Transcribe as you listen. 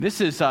This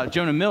is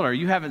Jonah Miller.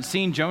 You haven't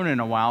seen Jonah in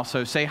a while,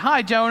 so say,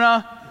 "Hi,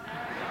 Jonah."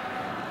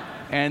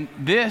 And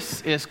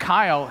this is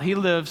Kyle. He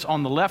lives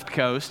on the left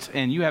coast,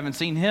 and you haven't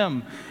seen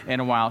him in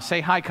a while.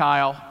 Say, "Hi,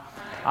 Kyle."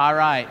 All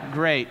right,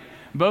 great.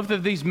 Both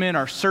of these men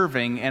are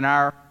serving in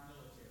our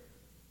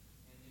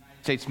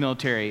United States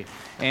military.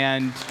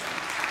 And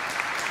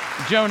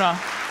Jonah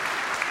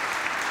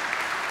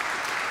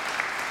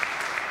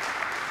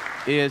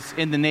is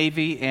in the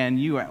Navy, and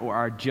you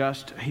are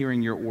just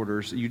hearing your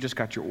orders. You just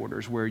got your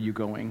orders. Where are you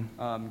going?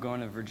 I'm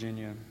going to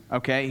Virginia.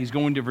 Okay, he's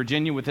going to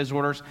Virginia with his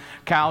orders.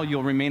 Kyle,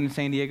 you'll remain in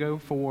San Diego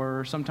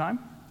for some time?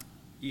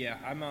 Yeah,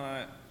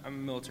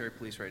 I'm military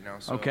police right now,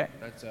 so okay.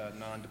 That's a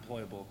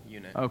non-deployable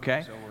unit.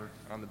 Okay. So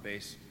we're on the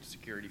base,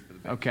 security for the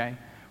base. Okay.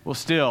 Well,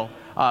 still,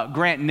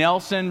 Grant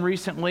Nelson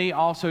recently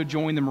also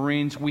joined the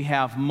Marines. We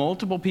have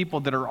multiple people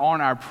that are on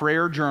our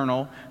prayer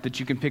journal that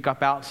you can pick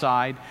up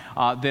outside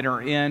that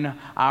are in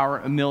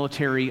our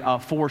military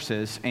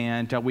forces,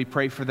 and we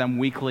pray for them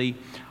weekly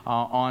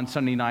on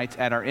Sunday nights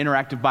at our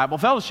Interactive Bible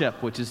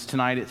Fellowship, which is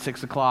tonight at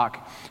 6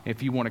 o'clock,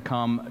 if you want to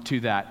come to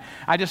that.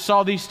 I just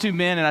saw these two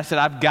men, and I said,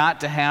 I've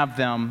got to have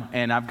them,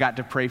 and I've got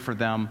to pray for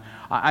them.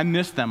 I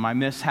miss them. I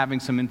miss having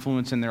some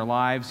influence in their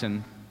lives,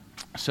 and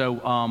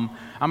so I'm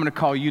going to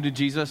call you to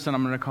Jesus, and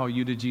I'm going to call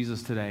you to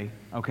Jesus today,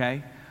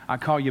 okay? I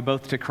call you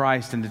both to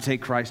Christ and to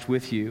take Christ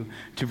with you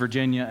to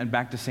Virginia and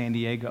back to San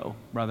Diego,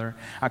 brother.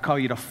 I call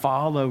you to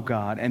follow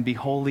God and be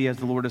holy as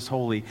the Lord is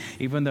holy,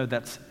 even though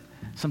that's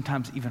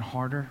sometimes even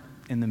harder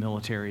in the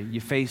military. You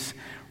face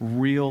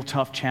real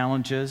tough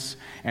challenges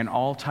and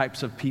all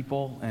types of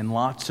people and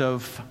lots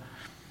of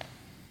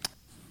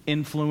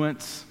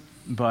influence,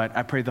 but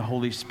I pray the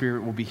Holy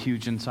Spirit will be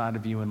huge inside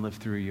of you and live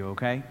through you,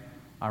 okay?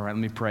 All right,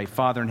 let me pray.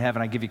 Father in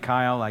heaven, I give you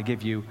Kyle, I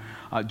give you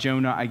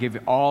Jonah, I give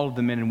you all of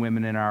the men and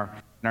women in our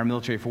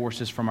military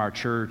forces from our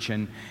church,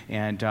 and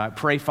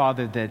pray,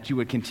 Father, that you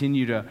would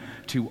continue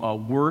to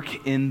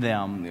work in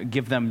them,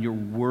 give them your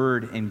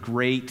word in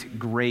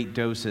great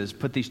doses.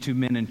 Put these two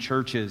men in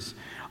churches,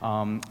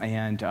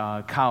 and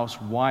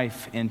Kyle's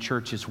wife in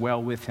church as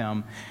well with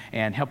him,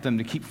 and help them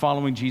to keep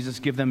following Jesus.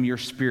 Give them your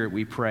spirit,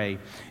 we pray.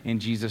 In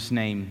Jesus'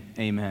 name,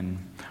 amen.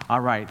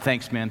 All right,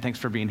 thanks, man. Thanks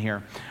for being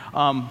here.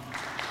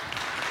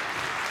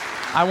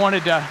 I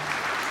wanted to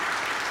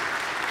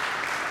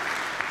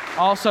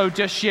also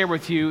just share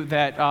with you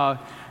that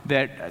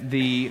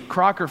the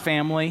Crocker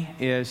family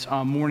is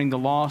mourning the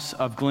loss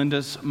of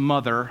Glenda's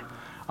mother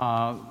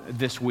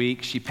this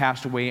week. She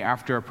passed away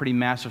after a pretty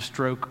massive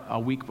stroke a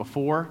week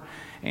before,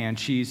 and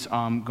she's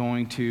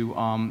going to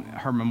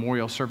her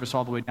memorial service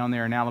all the way down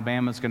there in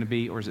Alabama is going to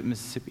be, or is it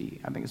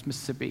Mississippi? I think it's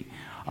Mississippi.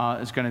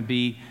 Is going to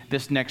be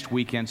this next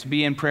weekend. So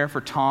be in prayer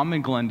for Tom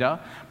and Glenda,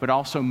 but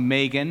also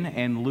Megan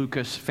and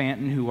Lucas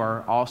Fanton, who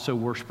are also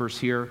worshipers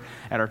here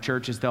at our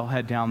church, as they'll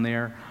head down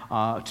there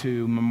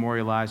to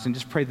memorialize, and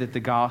just pray that the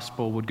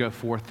gospel would go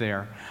forth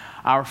there.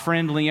 Our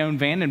friend Leon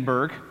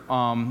Vandenberg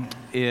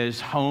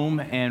is home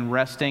and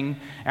resting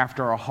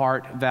after a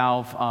heart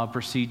valve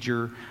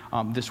procedure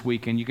this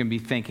week, and you can be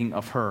thinking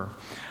of her.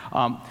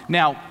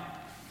 Now,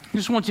 I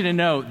just want you to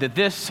know that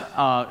this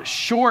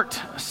short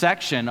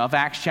section of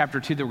Acts chapter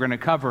 2 that we're going to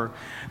cover,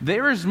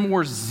 there is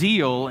more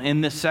zeal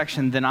in this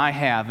section than I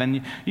have.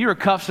 And you're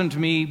accustomed to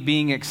me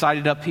being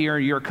excited up here.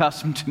 You're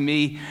accustomed to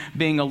me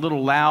being a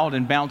little loud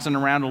and bouncing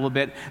around a little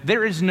bit.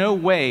 There is no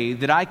way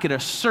that I could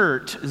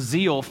assert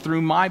zeal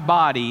through my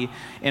body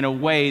in a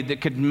way that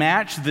could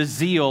match the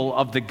zeal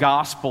of the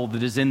gospel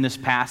that is in this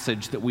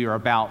passage that we are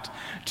about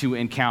to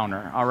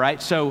encounter. All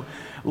right? So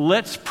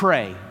let's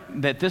pray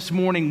that this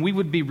morning we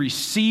would be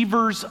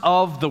receivers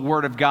of the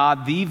Word of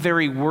God, the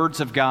very words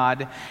of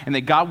God, and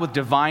that God with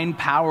divine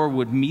power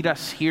would meet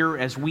us here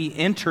as we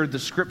enter the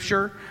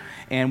Scripture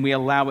and we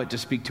allow it to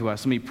speak to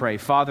us. Let me pray.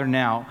 Father,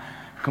 now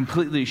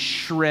completely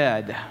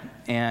shred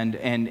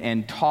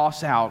and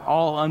toss out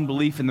all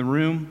unbelief in the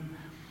room,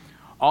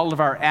 all of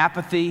our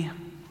apathy,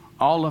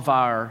 all of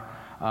our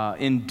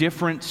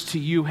indifference to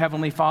you,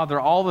 Heavenly Father,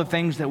 all the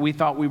things that we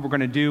thought we were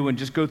going to do and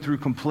just go through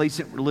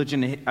complacent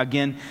religion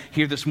again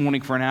here this morning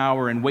for an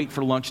hour and wait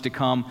for lunch to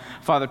come.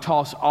 Father,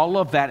 toss all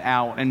of that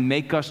out and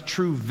make us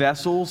true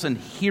vessels and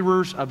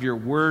hearers of your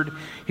word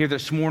here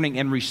this morning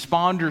and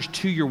responders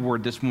to your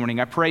word this morning.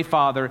 I pray,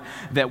 Father,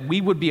 that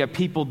we would be a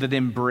people that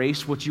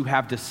embrace what you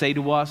have to say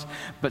to us,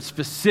 but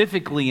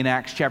specifically in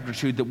Acts chapter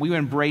 2, that we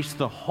embrace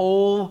the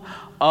whole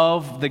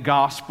of the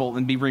gospel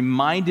and be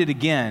reminded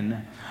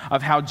again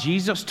of how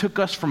Jesus took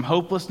us from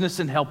hopelessness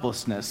and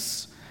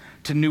helplessness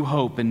to new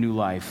hope and new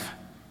life.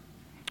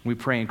 We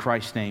pray in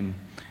Christ's name,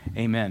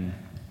 amen.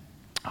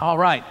 All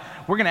right,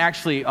 we're going to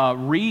actually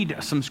read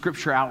some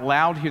scripture out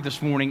loud here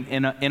this morning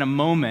in a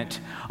moment.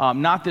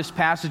 Not this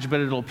passage, but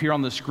it'll appear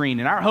on the screen.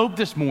 And our hope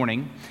this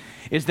morning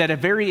is that a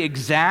very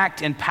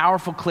exact and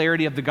powerful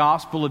clarity of the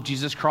gospel of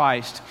Jesus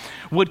Christ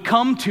would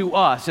come to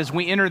us as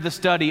we enter the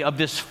study of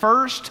this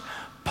first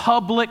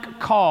public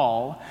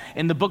call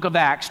in the book of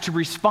Acts to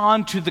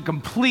respond to the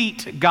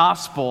complete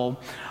gospel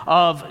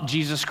of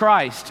Jesus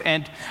Christ.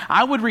 And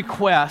I would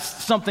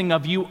request something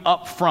of you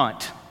up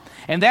front.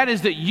 And that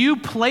is that you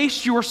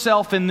place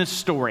yourself in this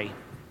story.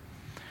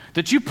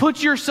 That you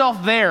put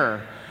yourself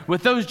there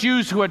with those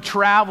Jews who had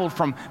traveled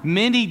from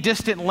many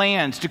distant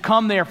lands to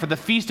come there for the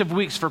Feast of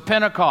Weeks, for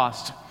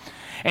Pentecost.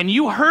 And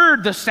you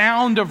heard the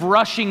sound of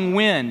rushing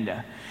wind.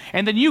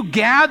 And then you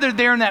gathered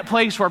there in that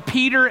place where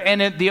Peter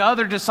and the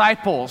other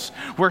disciples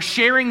were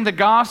sharing the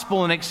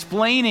gospel and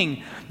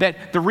explaining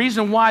that the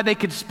reason why they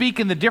could speak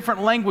in the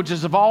different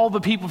languages of all the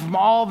people from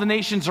all the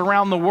nations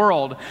around the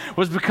world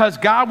was because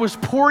God was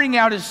pouring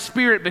out His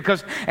Spirit,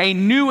 because a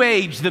new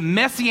age, the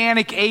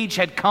Messianic age,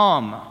 had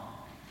come.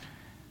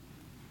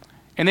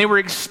 And they were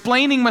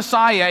explaining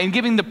Messiah and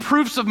giving the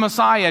proofs of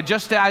Messiah,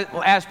 just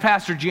as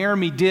Pastor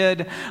Jeremy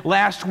did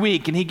last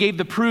week. And he gave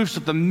the proofs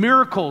of the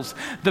miracles,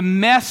 the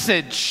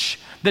message,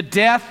 the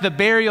death, the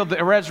burial,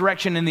 the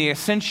resurrection, and the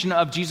ascension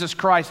of Jesus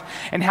Christ,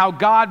 and how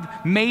God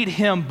made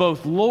Him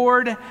both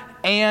Lord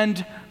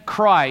and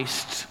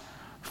Christ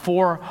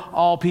for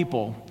all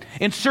people.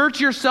 Insert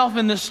yourself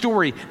in this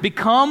story.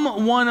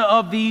 Become one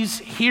of these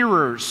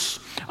hearers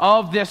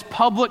of this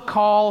public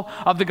call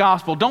of the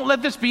gospel. Don't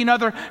let this be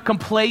another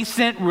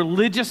complacent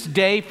religious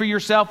day for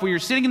yourself where you're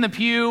sitting in the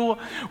pew,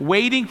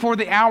 waiting for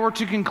the hour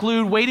to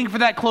conclude, waiting for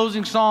that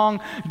closing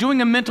song,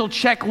 doing a mental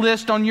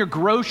checklist on your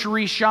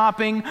grocery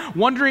shopping,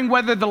 wondering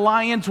whether the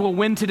Lions will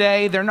win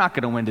today. They're not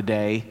going to win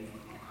today.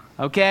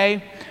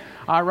 Okay?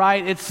 All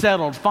right, it's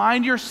settled.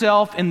 Find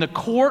yourself in the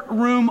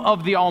courtroom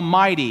of the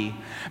Almighty,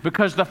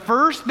 because the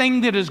first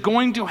thing that is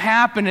going to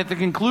happen at the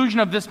conclusion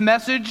of this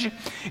message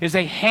is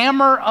a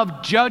hammer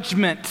of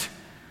judgment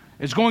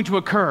is going to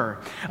occur.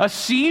 A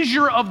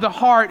seizure of the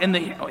heart in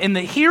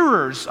the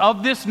hearers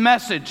of this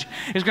message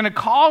is going to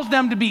cause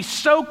them to be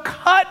so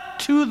cut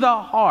to the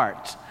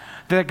heart that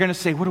they're going to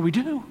say, what do we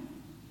do?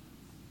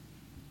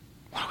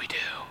 What do we do?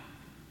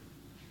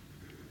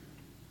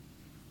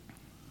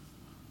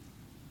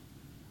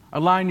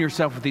 Align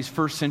yourself with these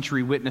first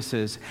century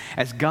witnesses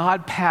as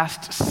God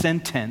passed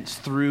sentence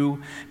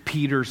through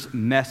Peter's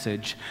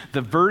message.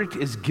 The verdict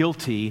is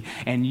guilty,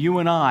 and you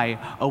and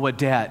I owe a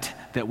debt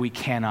that we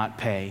cannot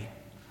pay.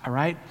 All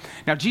right?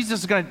 Now,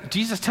 Jesus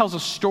tells a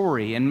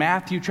story in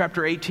Matthew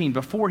chapter 18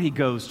 before He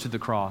goes to the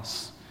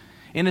cross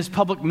in His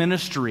public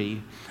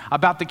ministry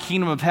about the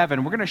kingdom of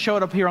heaven. We're going to show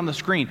it up here on the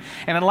screen.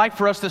 And I'd like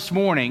for us this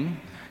morning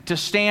to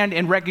stand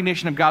in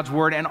recognition of God's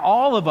word, and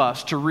all of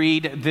us to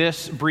read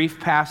this brief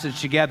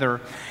passage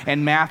together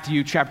in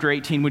Matthew chapter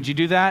 18. Would you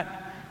do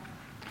that?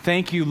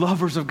 Thank you,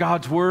 lovers of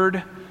God's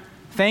word.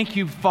 Thank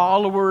you,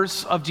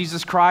 followers of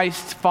Jesus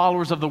Christ,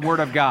 followers of the word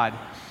of God.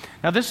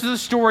 Now, this is a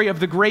story of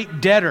the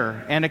great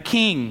debtor and a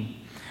king.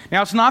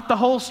 Now, it's not the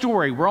whole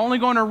story. We're only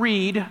going to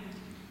read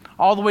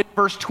all the way to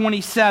verse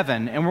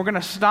 27, and we're going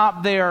to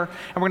stop there,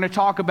 and we're going to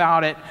talk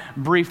about it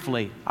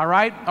briefly. All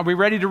right? Are we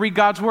ready to read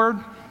God's word?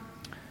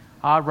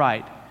 All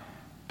right.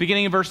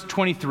 Beginning in verse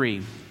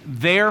 23.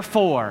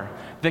 Therefore,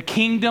 the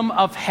kingdom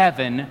of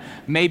heaven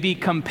may be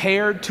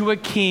compared to a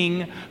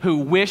king who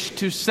wished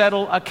to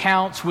settle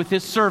accounts with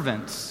his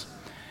servants.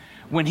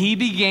 When he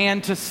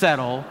began to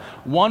settle,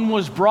 one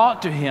was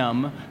brought to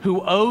him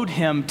who owed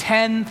him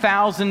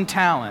 10,000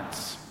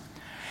 talents.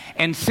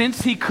 And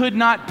since he could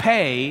not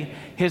pay,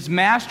 his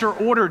master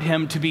ordered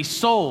him to be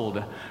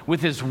sold with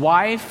his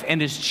wife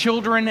and his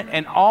children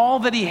and all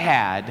that he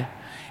had,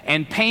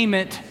 and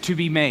payment to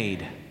be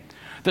made.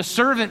 The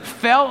servant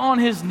fell on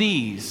his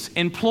knees,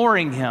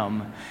 imploring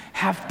him,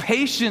 "Have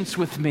patience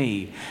with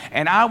me,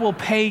 and I will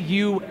pay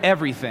you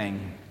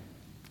everything."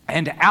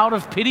 And out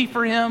of pity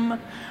for him,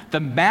 the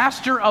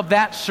master of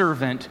that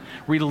servant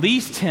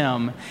released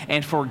him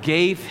and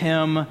forgave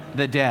him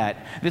the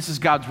debt. This is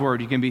God's word.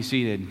 You can be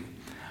seated.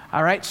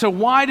 All right, so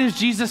why does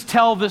Jesus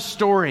tell this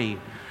story?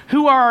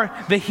 Who are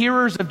the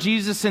hearers of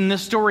Jesus in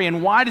this story,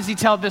 and why does He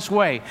tell it this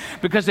way?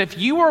 Because if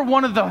you are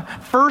one of the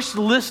first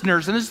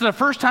listeners, and this is the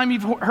first time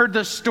you've heard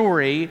this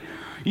story,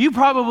 you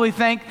probably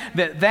think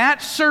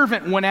that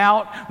servant went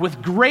out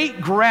with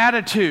great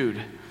gratitude.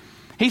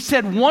 He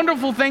said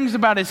wonderful things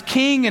about his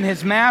king and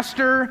his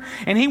master,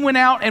 and he went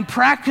out and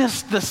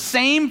practiced the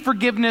same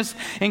forgiveness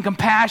and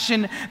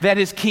compassion that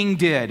his king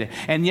did.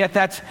 And yet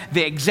that's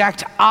the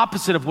exact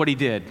opposite of what he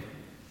did.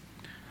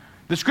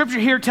 The scripture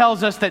here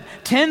tells us that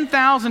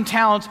 10,000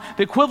 talents,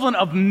 the equivalent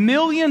of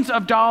millions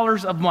of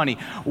dollars of money.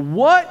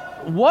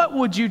 What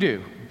would you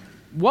do?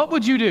 What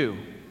would you do?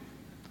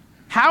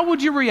 How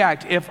would you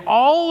react if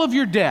all of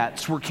your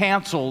debts were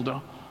canceled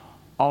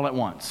all at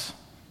once?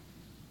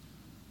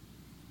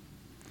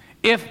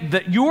 If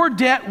your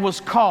debt was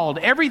called,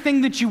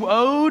 everything that you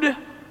owed,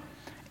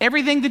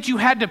 everything that you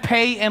had to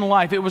pay in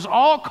life, it was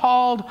all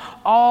called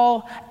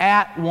all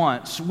at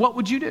once, what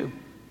would you do?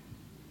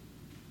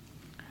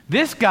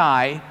 This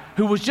guy,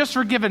 who was just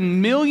forgiven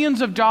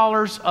millions of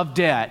dollars of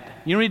debt,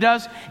 you know what he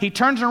does? He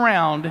turns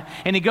around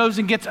and he goes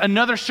and gets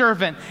another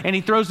servant and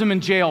he throws him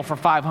in jail for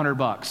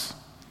 $500.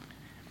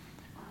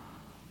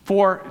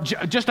 for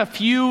just a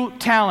few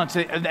talents,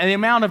 the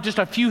amount of just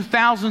a few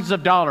thousands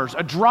of dollars,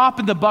 a drop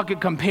in the bucket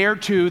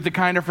compared to the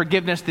kind of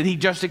forgiveness that he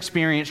just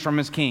experienced from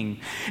his king.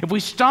 If we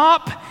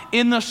stop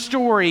in the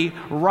story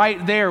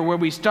right there where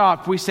we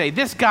stopped, we say,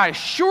 this guy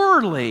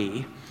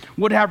surely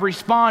would have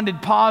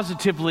responded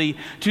positively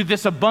to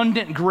this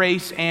abundant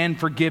grace and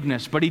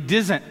forgiveness, but he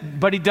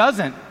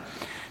doesn't.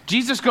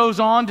 Jesus goes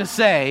on to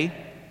say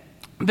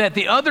that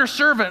the other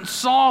servant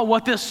saw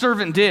what this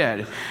servant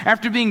did.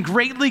 After being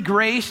greatly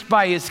graced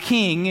by his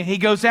king, he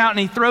goes out and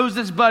he throws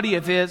this buddy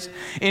of his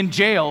in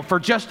jail for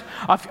just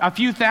a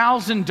few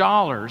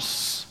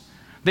 $1,000s.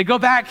 They go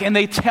back and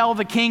they tell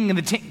the king, and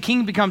the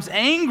king becomes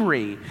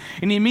angry,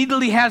 and he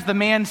immediately has the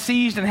man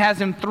seized and has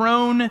him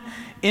thrown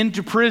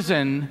into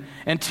prison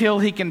until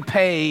he can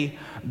pay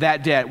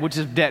that debt, which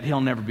is a debt he'll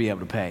never be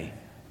able to pay,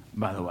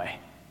 by the way.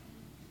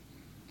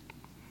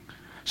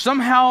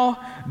 Somehow,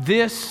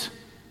 this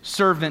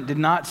servant did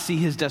not see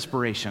his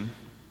desperation.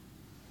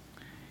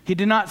 He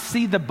did not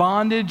see the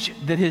bondage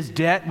that his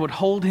debt would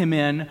hold him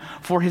in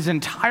for his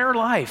entire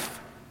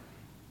life.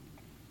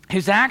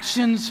 His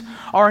actions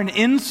are an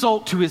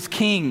insult to his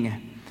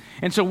king.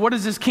 And so what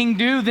does his king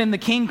do? Then the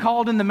king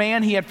called in the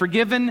man he had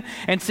forgiven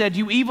and said,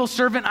 "You evil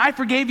servant, I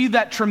forgave you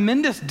that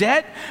tremendous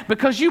debt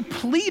because you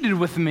pleaded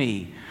with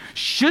me.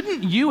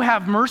 Shouldn't you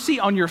have mercy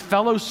on your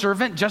fellow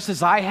servant just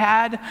as I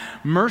had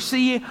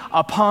mercy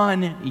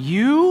upon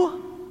you?"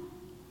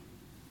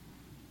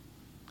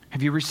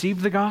 Have you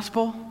received the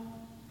gospel?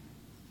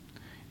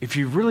 If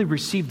you really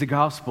received the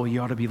gospel, you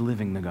ought to be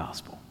living the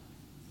gospel.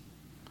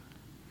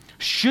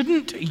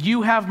 Shouldn't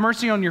you have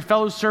mercy on your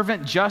fellow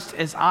servant just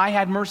as I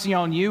had mercy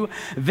on you?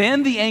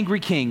 Then the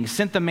angry king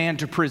sent the man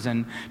to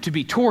prison to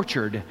be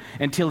tortured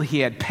until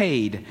he had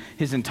paid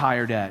his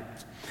entire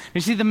debt.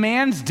 You see, the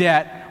man's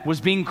debt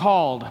was being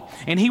called,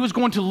 and he was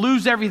going to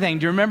lose everything.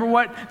 Do you remember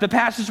what the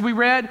passage we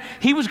read?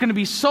 He was going to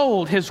be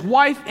sold, his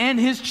wife and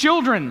his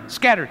children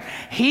scattered.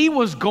 He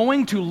was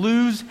going to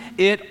lose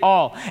it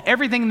all,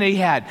 everything that he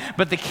had.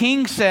 But the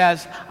king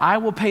says, "I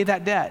will pay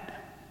that debt."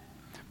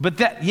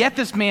 But yet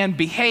this man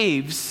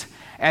behaves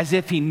as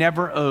if he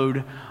never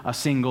owed a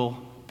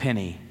single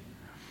penny.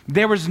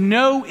 There was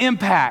no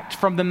impact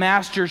from the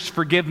master's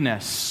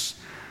forgiveness.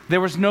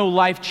 There was no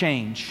life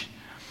change.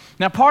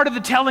 Now, part of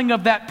the telling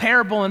of that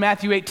parable in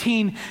Matthew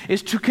 18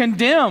 is to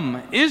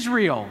condemn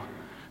Israel,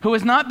 who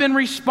has not been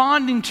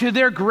responding to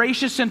their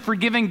gracious and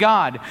forgiving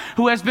God,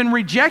 who has been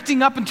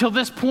rejecting up until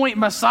this point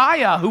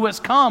Messiah who has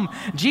come,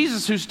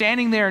 Jesus who's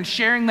standing there and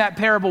sharing that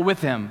parable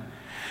with him.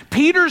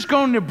 Peter's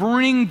going to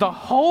bring the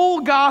whole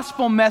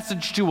gospel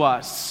message to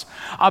us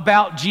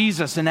about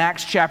Jesus in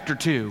Acts chapter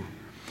 2.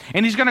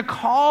 And he's going to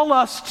call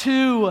us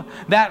to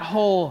that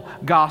whole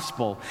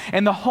gospel.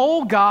 And the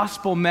whole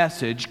gospel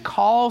message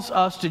calls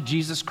us to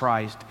Jesus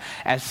Christ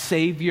as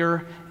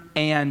Savior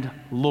and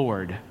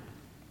Lord.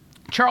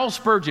 Charles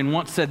Spurgeon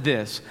once said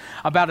this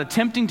about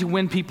attempting to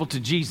win people to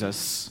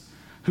Jesus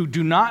who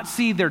do not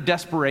see their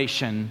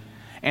desperation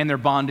and their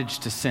bondage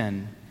to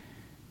sin.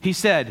 He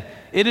said,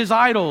 "It is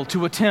idle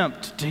to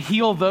attempt to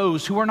heal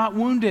those who are not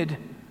wounded,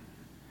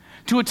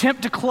 to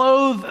attempt to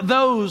clothe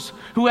those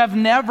who have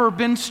never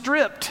been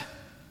stripped,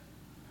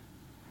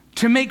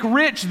 to make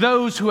rich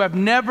those who have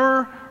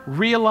never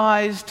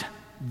realized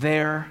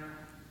their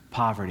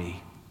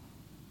poverty."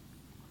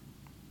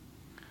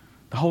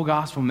 The whole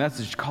gospel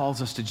message calls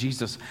us to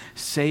Jesus,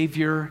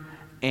 Savior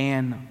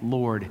and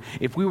Lord.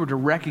 If we were to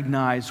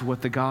recognize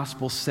what the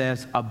gospel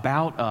says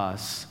about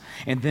us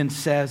and then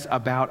says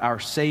about our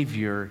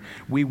Savior,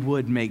 we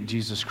would make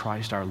Jesus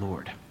Christ our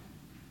Lord.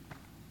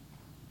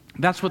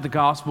 That's what the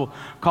gospel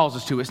calls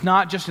us to. It's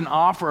not just an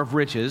offer of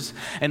riches,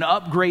 an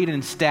upgrade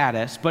in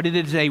status, but it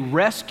is a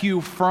rescue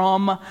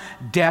from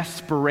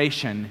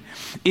desperation.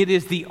 It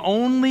is the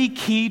only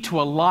key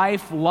to a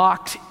life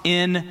locked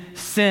in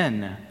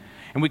sin.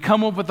 And we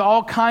come up with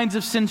all kinds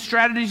of sin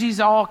strategies,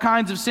 all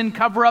kinds of sin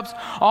cover-ups,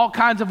 all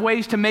kinds of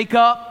ways to make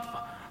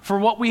up for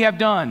what we have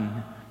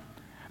done.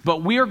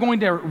 But we are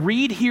going to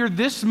read here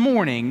this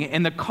morning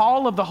in the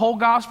call of the whole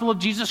gospel of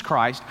Jesus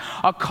Christ,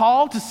 a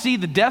call to see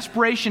the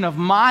desperation of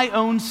my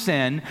own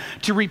sin,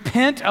 to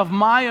repent of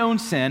my own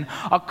sin,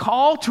 a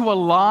call to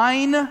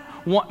align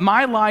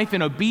my life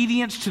in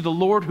obedience to the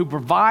Lord who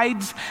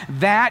provides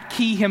that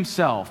key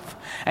himself,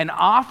 an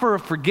offer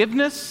of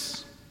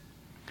forgiveness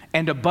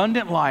and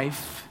abundant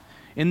life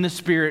in the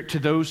Spirit to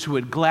those who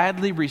would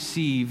gladly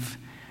receive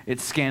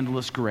its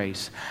scandalous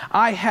grace.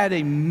 I had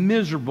a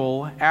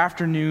miserable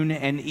afternoon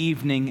and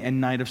evening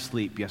and night of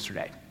sleep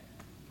yesterday.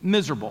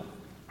 Miserable,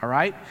 all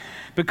right?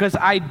 Because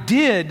I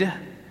did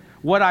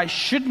what I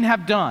shouldn't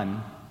have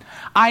done.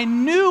 I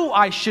knew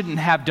I shouldn't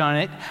have done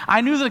it.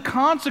 I knew the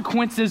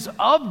consequences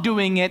of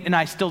doing it, and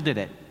I still did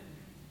it.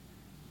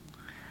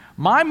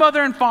 My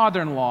mother and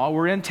father-in-law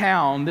were in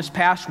town this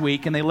past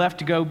week, and they left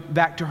to go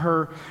back to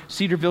her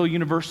Cedarville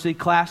University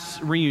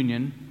class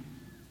reunion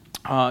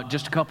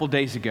just a couple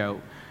days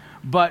ago.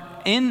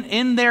 But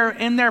in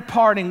their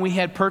parting, we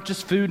had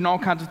purchased food and all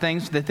kinds of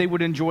things that they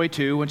would enjoy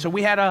too. And so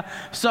we had a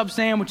sub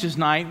sandwiches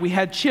night. We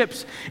had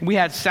chips. We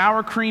had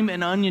sour cream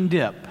and onion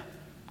dip,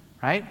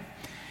 right?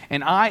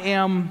 And I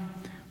am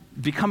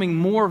becoming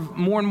more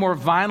and more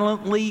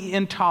violently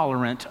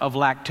intolerant of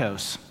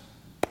lactose.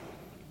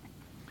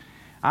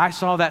 I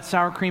saw that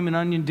sour cream and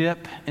onion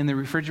dip in the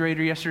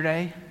refrigerator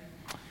yesterday,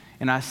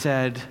 and I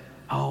said,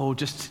 oh,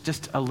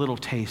 just a little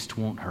taste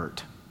won't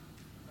hurt.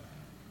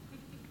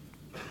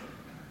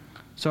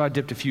 So I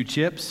dipped a few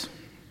chips.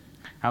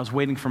 I was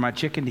waiting for my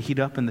chicken to heat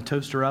up in the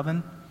toaster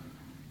oven.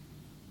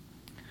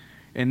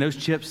 And those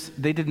chips,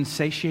 they didn't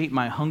satiate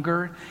my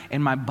hunger,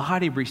 and my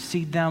body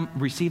received them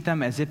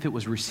as if it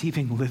was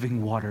receiving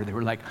living water. They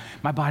were like,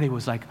 my body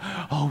was like,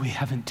 oh, we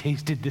haven't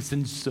tasted this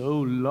in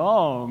so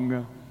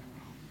long.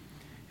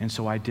 And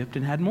so I dipped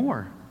and had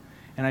more.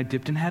 And I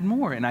dipped and had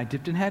more. And I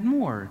dipped and had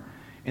more.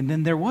 And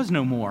then there was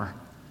no more.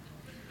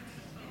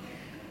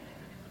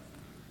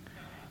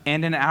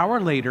 And an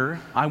hour later,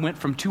 I went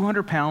from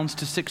 200 pounds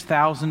to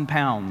 6,000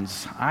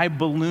 pounds. I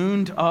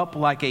ballooned up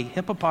like a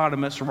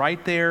hippopotamus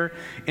right there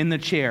in the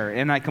chair.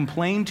 And I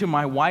complained to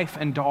my wife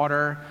and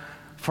daughter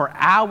for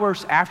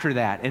hours after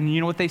that. And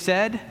you know what they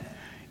said?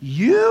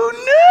 You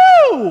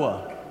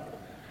knew!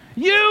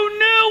 You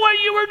knew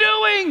what you were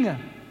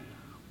doing!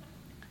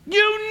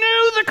 You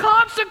knew the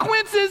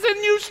consequences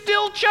and you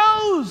still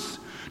chose!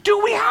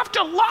 Do we have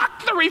to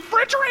lock the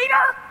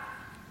refrigerator?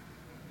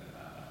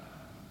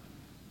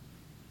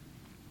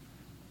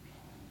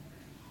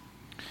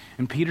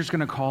 And Peter's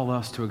going to call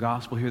us to a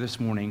gospel here this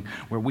morning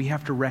where we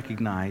have to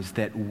recognize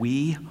that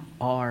we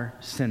are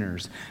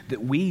sinners.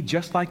 That we,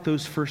 just like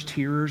those first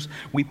hearers,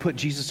 we put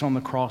Jesus on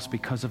the cross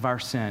because of our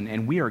sin.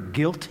 And we are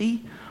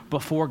guilty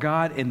before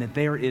God, and that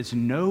there is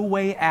no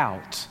way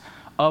out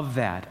of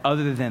that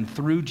other than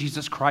through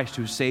Jesus Christ,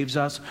 who saves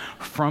us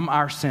from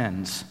our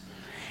sins.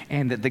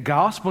 And that the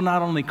gospel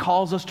not only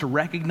calls us to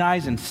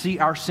recognize and see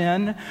our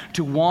sin,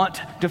 to want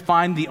to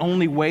find the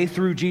only way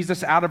through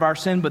Jesus out of our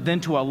sin, but then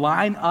to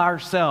align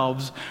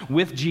ourselves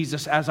with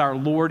Jesus as our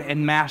Lord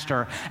and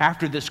Master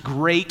after this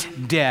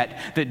great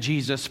debt that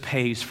Jesus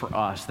pays for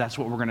us. That's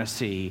what we're going to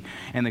see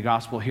in the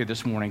gospel here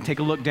this morning. Take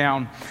a look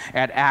down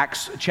at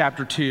Acts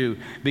chapter 2,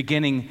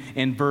 beginning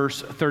in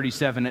verse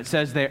 37. It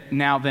says there,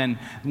 now then,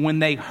 when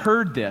they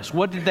heard this,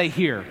 what did they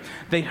hear?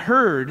 They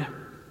heard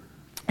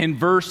in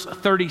verse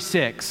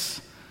 36,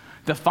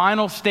 the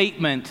final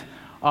statement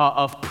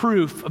of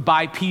proof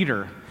by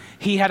Peter.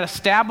 He had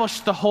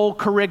established the whole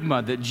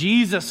kerygma that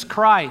Jesus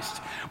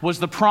Christ was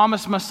the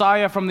promised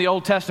Messiah from the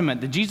Old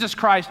Testament, that Jesus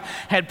Christ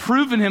had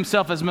proven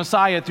himself as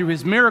Messiah through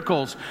his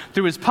miracles,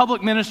 through his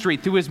public ministry,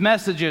 through his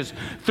messages,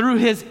 through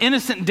his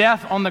innocent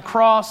death on the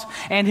cross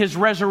and his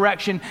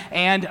resurrection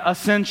and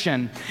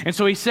ascension. And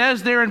so he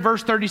says there in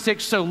verse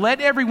 36, so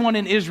let everyone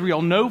in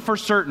Israel know for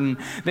certain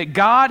that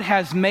God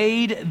has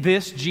made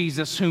this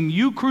Jesus, whom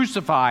you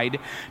crucified,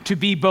 to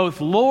be both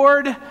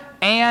Lord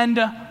and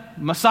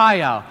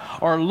Messiah,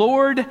 or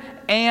Lord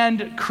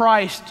and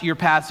Christ, your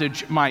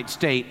passage might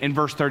state in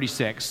verse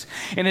 36.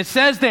 And it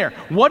says there,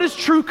 what is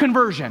true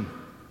conversion?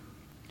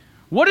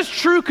 What is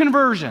true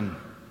conversion?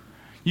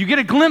 You get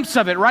a glimpse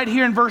of it right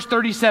here in verse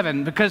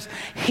 37, because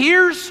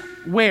here's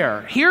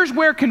where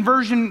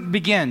conversion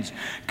begins.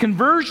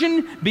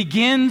 Conversion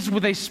begins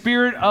with a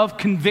spirit of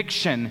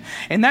conviction.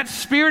 And that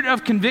spirit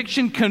of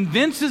conviction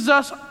convinces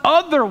us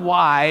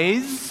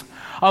otherwise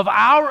of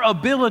our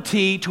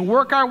ability to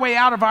work our way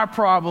out of our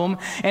problem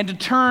and to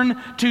turn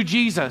to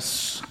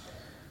Jesus.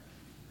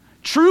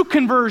 True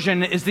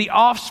conversion is the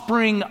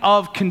offspring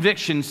of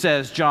conviction,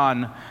 says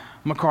John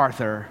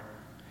MacArthur.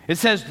 It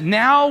says,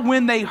 now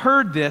when they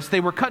heard this, they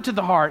were cut to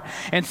the heart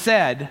and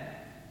said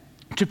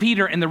to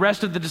Peter and the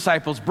rest of the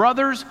disciples,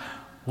 brothers,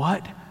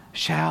 what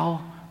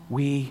shall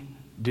we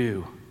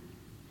do?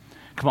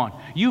 Come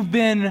on, you've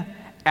been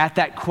at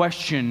that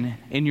question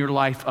in your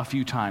life a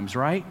few times,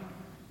 right?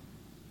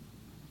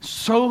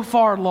 So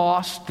far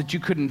lost that you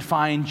couldn't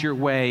find your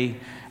way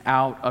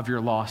out of your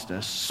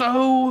lostness.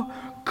 So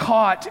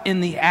caught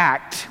in the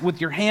act with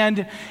your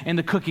hand in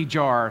the cookie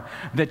jar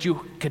that you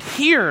could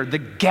hear the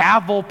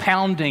gavel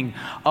pounding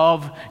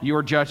of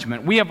your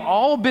judgment. We have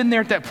all been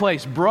there at that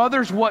place.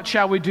 Brothers, what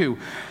shall we do?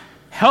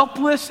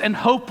 Helpless and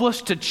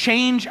hopeless to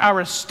change our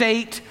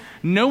estate,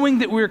 knowing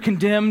that we're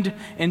condemned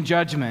in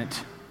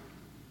judgment.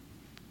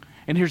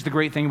 And here's the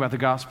great thing about the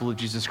gospel of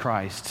Jesus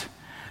Christ.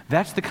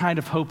 That's the kind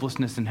of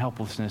hopelessness and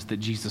helplessness that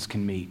Jesus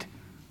can meet.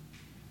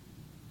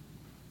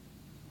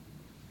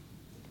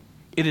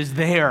 It is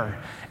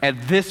there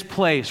at this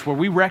place where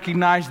we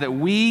recognize that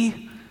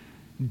we,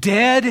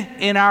 dead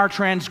in our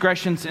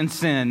transgressions and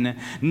sin,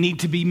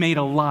 need to be made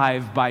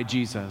alive by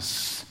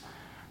Jesus.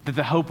 That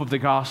the hope of the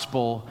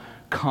gospel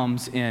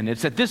comes in.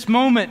 It's at this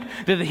moment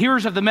that the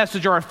hearers of the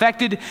message are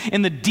affected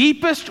in the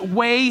deepest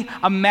way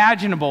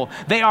imaginable.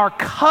 They are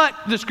cut,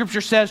 the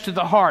scripture says, to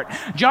the heart.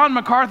 John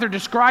MacArthur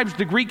describes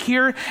the Greek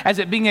here as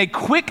it being a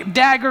quick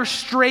dagger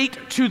straight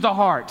to the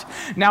heart.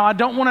 Now, I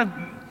don't want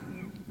to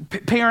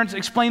Parents,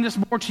 explain this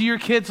more to your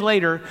kids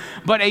later,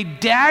 but a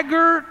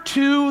dagger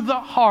to the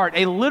heart,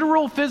 a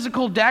literal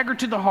physical dagger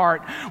to the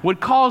heart, would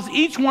cause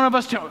each one of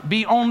us to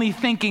be only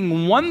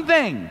thinking one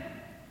thing.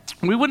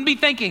 We wouldn't be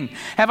thinking,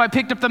 have I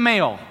picked up the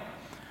mail?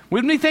 We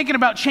wouldn't be thinking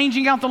about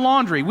changing out the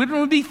laundry. We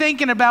wouldn't be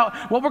thinking about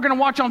what we're going to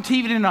watch on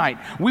TV tonight.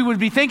 We would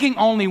be thinking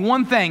only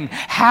one thing: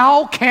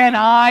 how can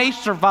I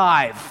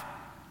survive?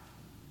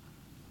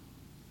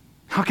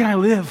 How can I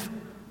live?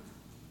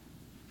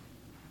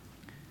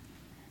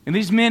 And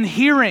these men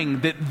hearing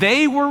that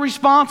they were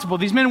responsible,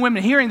 these men and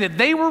women hearing that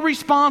they were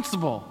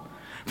responsible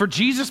for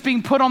Jesus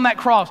being put on that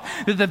cross,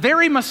 that the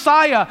very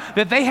Messiah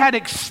that they had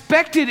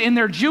expected in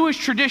their Jewish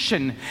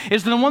tradition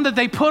is the one that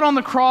they put on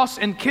the cross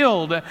and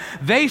killed,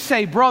 they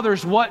say,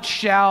 brothers, what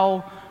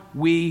shall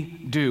we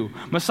do?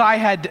 Messiah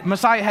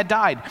had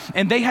died,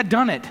 and they had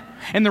done it.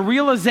 And the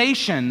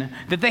realization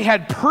that they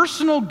had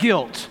personal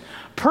guilt,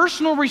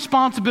 personal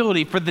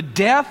responsibility for the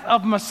death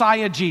of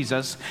Messiah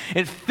Jesus,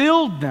 it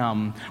filled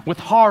them with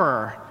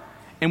horror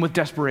and with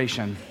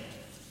desperation.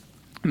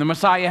 And the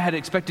Messiah had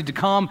expected to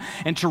come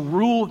and to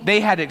rule, they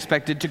had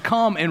expected to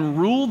come and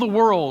rule the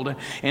world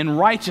in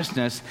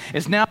righteousness,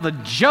 is now the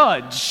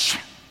judge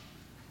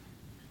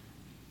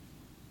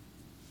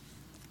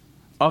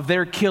of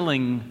their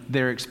killing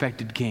their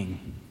expected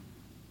king.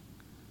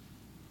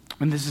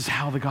 And this is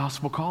how the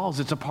gospel calls.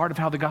 It's a part of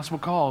how the gospel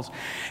calls.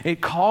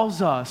 It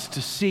calls us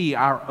to see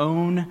our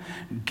own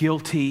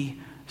guilty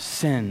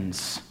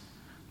sins.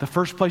 The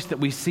first place that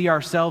we see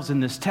ourselves in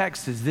this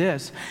text is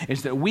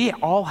that we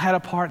all had a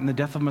part in the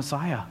death of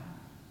Messiah.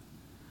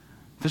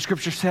 The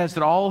scripture says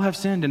that all have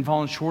sinned and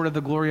fallen short of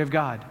the glory of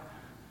God,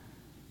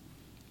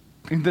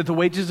 and that the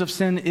wages of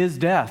sin is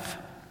death.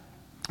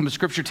 And the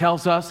scripture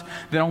tells us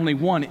that only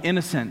one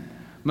innocent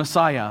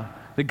Messiah,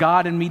 the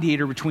God and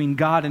mediator between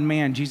God and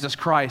man, Jesus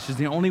Christ, is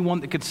the only one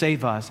that could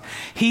save us.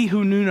 He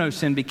who knew no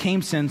sin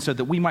became sin so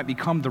that we might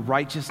become the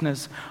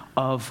righteousness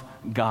of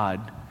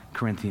God,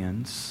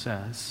 Corinthians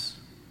says.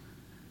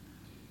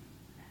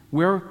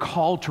 We're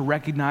called to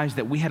recognize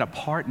that we had a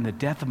part in the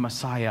death of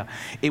Messiah.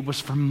 It was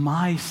for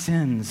my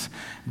sins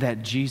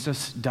that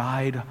Jesus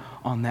died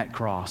on that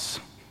cross.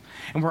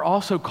 And we're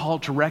also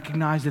called to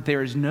recognize that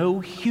there is no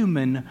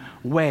human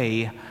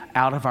way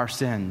out of our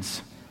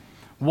sins.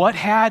 What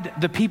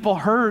had the people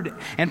heard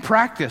and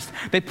practiced?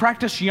 They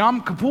practiced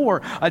Yom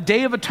Kippur, a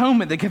day of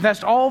atonement. They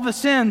confessed all the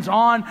sins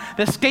on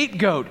the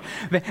scapegoat.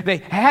 They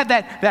had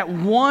that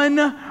one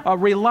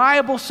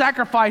reliable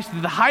sacrifice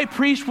that the high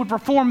priest would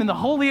perform in the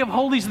Holy of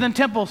Holies in the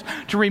temples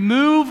to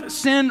remove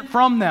sin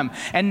from them.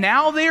 And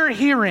now they're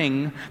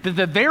hearing that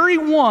the very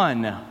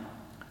one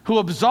who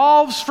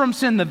absolves from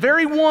sin, the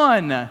very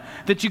one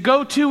that you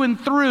go to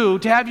and through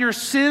to have your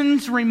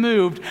sins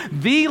removed,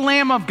 the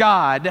Lamb of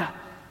God,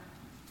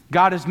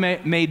 God has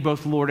made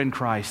both Lord and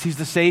Christ. He's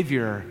the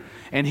Savior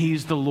and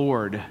He's the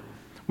Lord.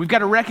 We've got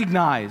to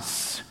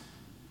recognize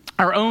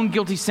our own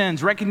guilty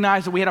sins,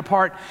 recognize that we had a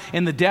part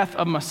in the death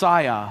of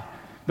Messiah,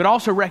 but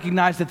also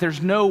recognize that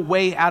there's no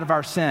way out of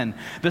our sin.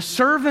 The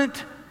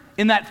servant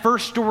in that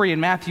first story in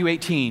Matthew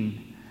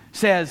 18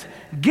 says,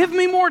 "Give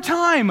me more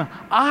time,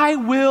 I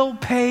will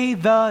pay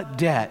the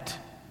debt."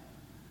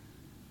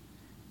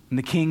 And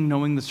the king,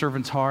 knowing the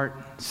servant's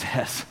heart,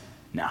 says,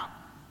 "No.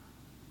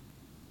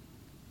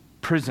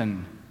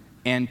 Prison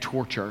and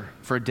torture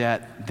for a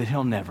debt that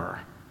he'll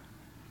never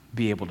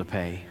be able to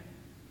pay."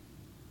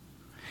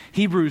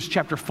 Hebrews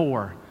chapter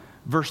 4,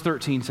 verse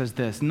 13 says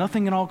this: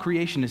 "Nothing in all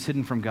creation is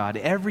hidden from God.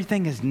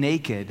 Everything is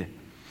naked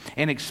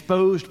and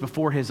exposed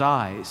before His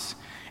eyes,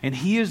 and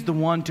He is the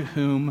one to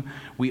whom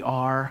we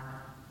are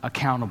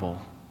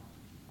accountable."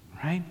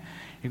 Right?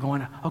 You're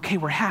going, okay,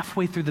 we're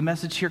halfway through the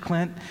message here,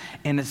 Clint,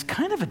 and it's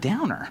kind of a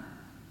downer.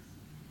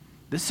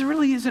 This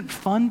really isn't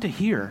fun to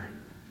hear.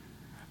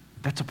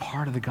 That's a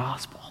part of the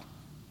gospel.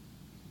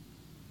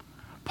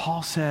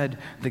 Paul said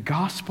the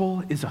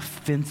gospel is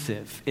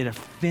offensive. It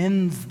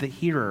offends the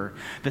hearer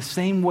the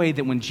same way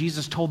that when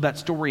Jesus told that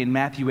story in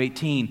Matthew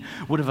 18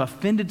 would have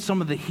offended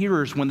some of the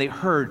hearers when they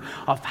heard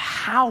of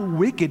how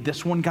wicked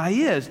this one guy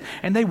is.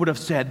 And they would have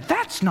said,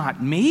 "That's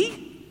not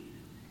me."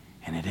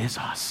 And it is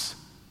us.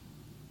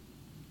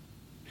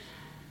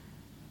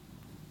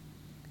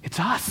 It's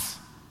us.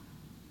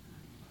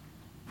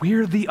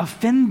 We're the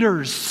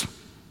offenders.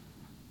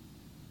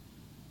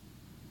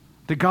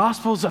 The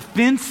gospel is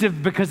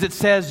offensive because it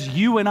says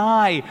you and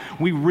I,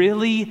 we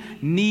really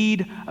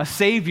need a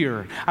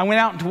Savior. I went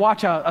out to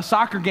watch a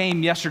soccer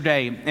game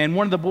yesterday, and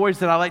one of the boys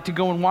that I like to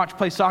go and watch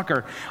play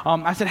soccer,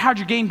 I said, "How'd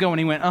your game go?" And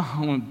he went, "Oh,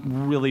 it went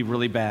really,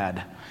 really bad."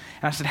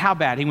 And I said, "How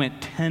bad?" He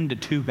went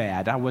 10-2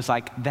 bad. I was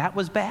like, "That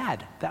was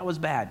bad. That was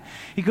bad."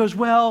 He goes,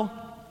 "Well,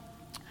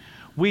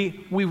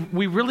 we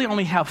really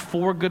only have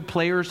 4 good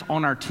players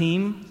on our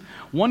team.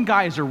 One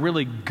guy is a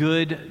really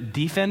good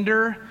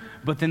defender,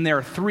 but then there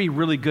are 3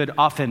 really good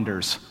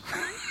offenders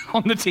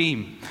on the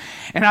team."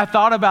 And I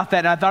thought about that,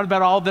 and I thought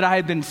about all that I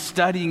had been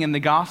studying in the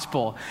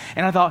gospel.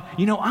 And I thought,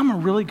 I'm a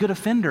really good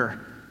offender.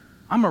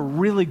 I'm a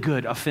really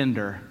good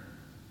offender.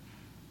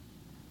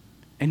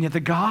 And yet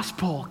the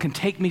gospel can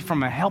take me from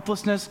my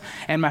helplessness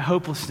and my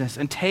hopelessness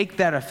and take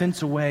that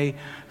offense away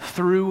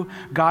through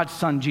God's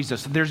Son,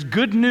 Jesus. There's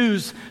good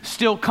news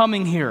still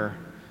coming here.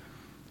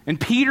 And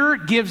Peter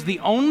gives the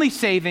only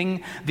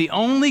saving, the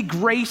only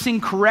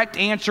gracing correct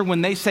answer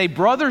when they say,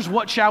 brothers,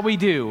 what shall we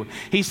do?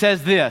 He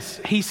says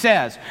this. He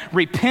says,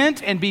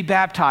 repent and be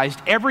baptized,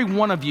 every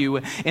one of you,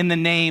 in the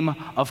name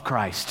of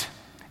Christ,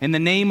 in the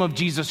name of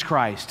Jesus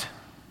Christ.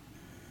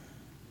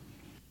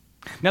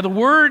 Now the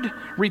word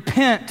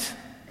repent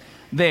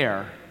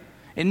there,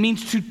 it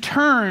means to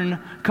turn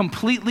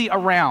completely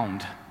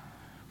around.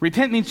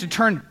 Repent means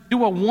to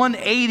do a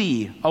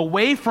 180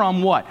 away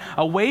from what?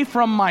 Away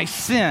from my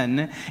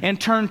sin and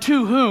turn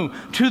to whom?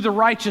 To the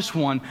righteous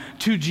one,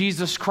 to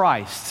Jesus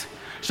Christ.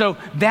 So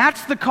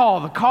that's the call.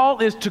 The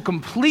call is to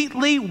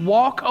completely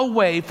walk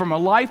away from a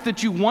life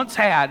that you once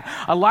had,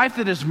 a life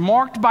that is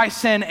marked by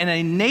sin and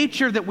a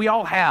nature that we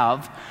all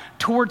have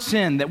toward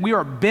sin, that we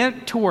are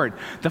bent toward.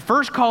 The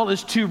first call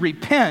is to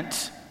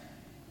repent,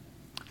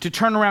 to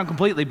turn around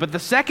completely. But the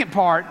second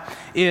part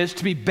is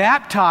to be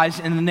baptized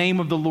in the name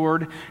of the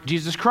Lord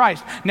Jesus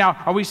Christ. Now,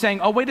 are we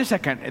saying, oh, wait a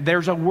second,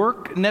 there's a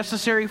work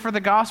necessary for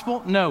the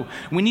gospel? No.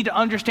 We need to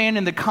understand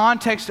in the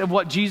context of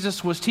what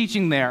Jesus was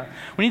teaching there.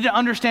 We need to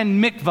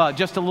understand mikvah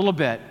just a little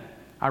bit.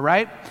 All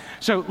right?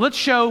 So let's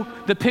show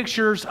the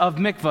pictures of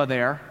mikvah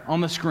there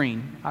on the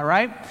screen. All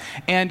right?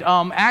 And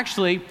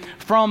actually,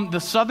 from the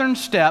southern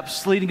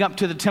steps leading up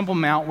to the Temple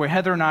Mount, where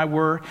Heather and I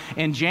were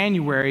in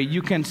January,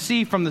 you can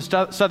see from the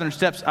southern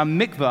steps a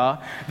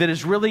mikvah that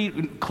is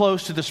really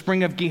close to the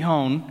spring of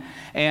Gihon.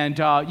 And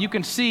you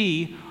can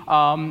see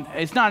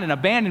it's not an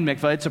abandoned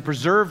mikvah, it's a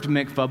preserved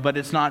mikvah, but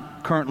it's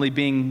not currently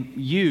being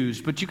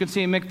used. But you can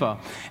see a mikvah.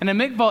 And a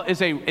mikvah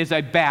is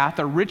a bath,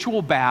 a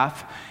ritual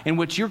bath, in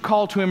which you're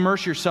called to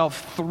immerse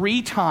yourself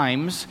 3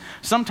 times,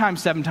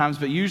 sometimes 7 times,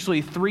 but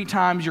usually 3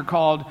 times you're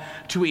called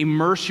to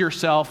immerse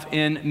yourself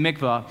in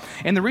mikvah.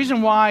 And the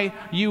reason why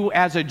you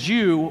as a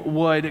Jew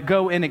would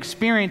go and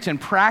experience and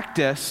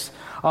practice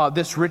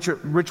this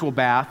ritual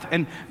bath.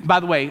 And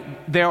by the way,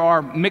 there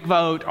are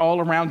mikvahot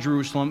all around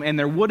Jerusalem, and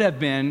there would have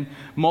been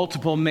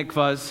multiple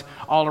mikvahs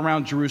all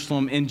around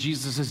Jerusalem in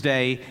Jesus'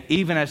 day,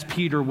 even as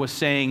Peter was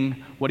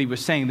saying what he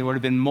was saying. There would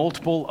have been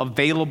multiple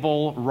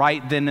available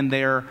right then and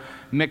there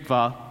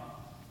mikvah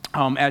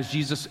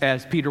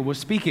as Peter was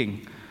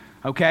speaking.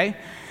 Okay?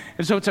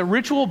 And so it's a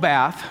ritual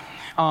bath.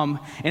 And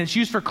it's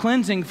used for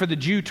cleansing for the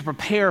Jew to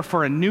prepare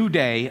for a new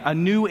day, a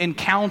new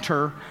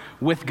encounter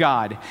with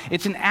God.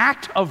 It's an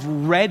act of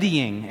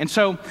readying. And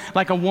so,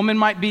 like a woman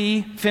might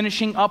be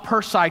finishing up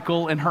her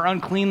cycle and her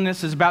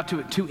uncleanness is about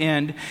to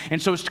end,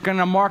 and so it's going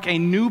to mark a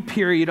new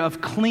period of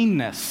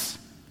cleanness.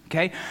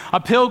 Okay? A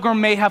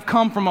pilgrim may have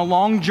come from a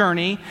long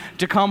journey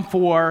to come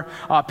for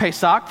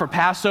Pesach, for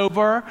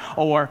Passover,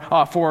 or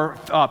for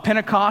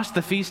Pentecost,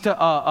 the feast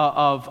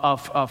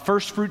of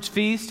first fruits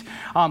feast.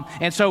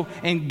 And so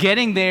in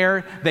getting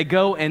there, they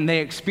go and they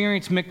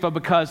experience mikvah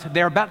because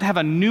they're about to have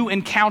a new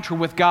encounter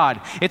with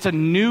God. It's a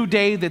new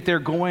day that they're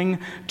going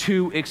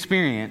to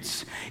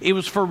experience. It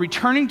was for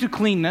returning to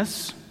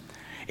cleanness.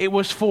 It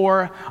was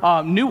for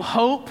new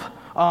hope.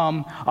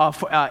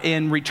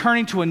 In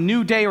returning to a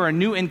new day or a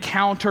new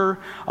encounter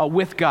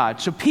with God.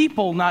 So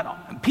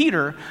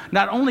Peter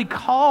not only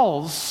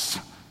calls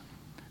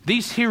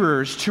these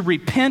hearers to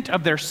repent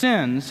of their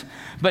sins,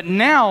 but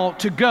now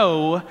to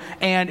go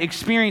and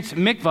experience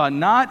mikvah,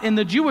 not in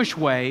the Jewish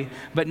way,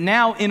 but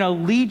now in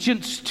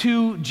allegiance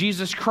to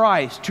Jesus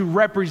Christ, to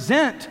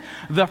represent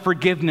the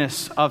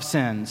forgiveness of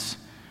sins.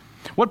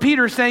 What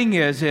Peter is saying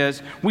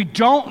is we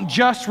don't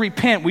just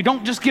repent. We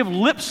don't just give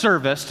lip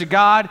service to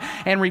God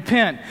and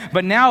repent,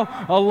 but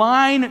now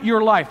align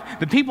your life.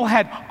 The people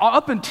had,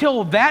 up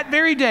until that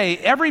very day,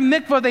 every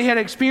mikvah they had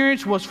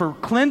experienced was for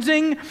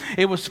cleansing.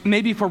 It was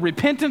maybe for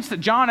repentance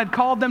that John had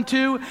called them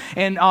to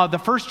in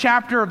the first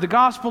chapter of the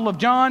Gospel of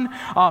John.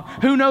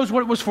 Who knows what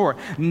it was for?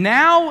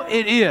 Now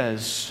it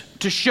is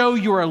to show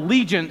your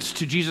allegiance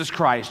to Jesus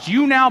Christ.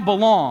 You now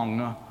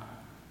belong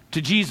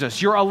to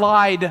Jesus. You're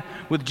allied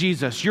with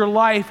Jesus. Your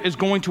life is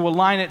going to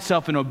align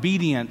itself in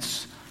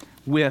obedience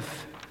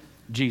with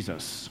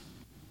Jesus.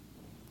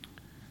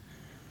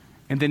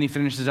 And then he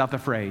finishes out the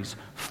phrase,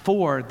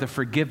 for the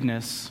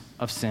forgiveness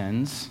of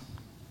sins,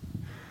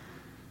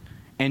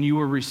 and you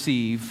will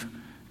receive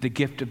the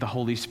gift of the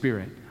Holy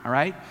Spirit. All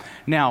right?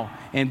 Now,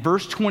 in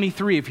verse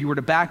 23, if you were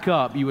to back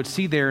up, you would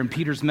see there in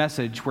Peter's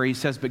message where he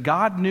says, but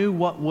God knew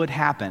what would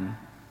happen.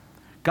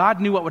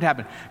 God knew what would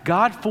happen.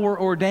 God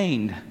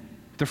foreordained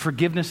the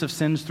forgiveness of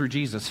sins through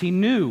Jesus. He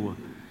knew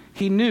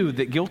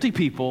that guilty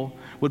people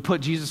would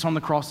put Jesus on the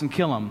cross and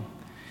kill him.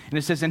 And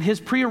it says, and his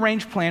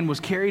prearranged plan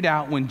was carried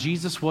out when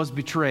Jesus was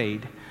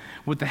betrayed.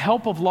 With the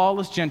help of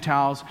lawless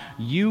Gentiles,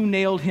 you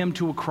nailed him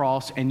to a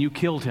cross and you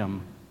killed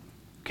him.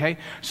 Okay?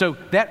 So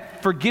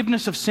that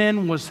forgiveness of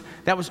sin was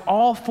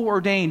all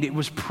foreordained. It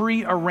was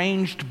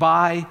prearranged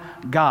by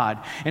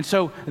God. And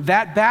so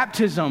that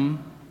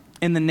baptism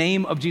in the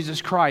name of Jesus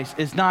Christ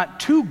is not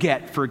to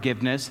get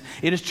forgiveness.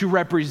 It is to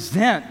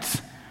represent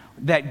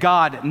that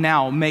God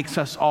now makes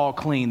us all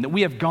clean, that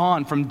we have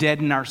gone from dead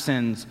in our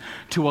sins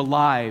to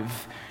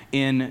alive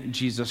in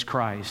Jesus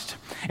Christ.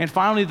 And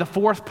finally, the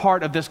fourth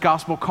part of this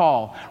gospel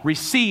call,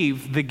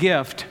 receive the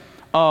gift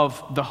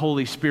of the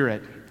Holy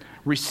Spirit.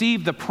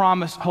 Receive the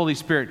promised Holy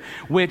Spirit,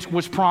 which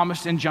was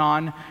promised in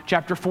John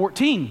chapter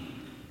 14.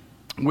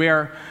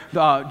 Where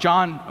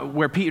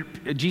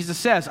Jesus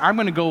says, I'm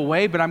going to go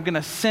away, but I'm going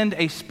to send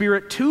a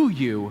Spirit to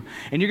you,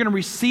 and you're going to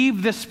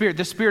receive this Spirit.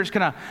 This Spirit is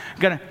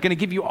going to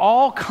give you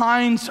all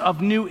kinds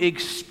of new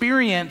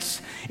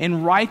experience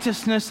in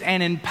righteousness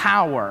and in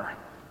power.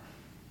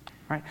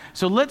 Right?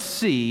 So let's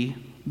see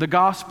the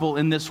gospel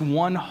in this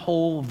one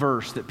whole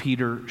verse that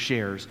Peter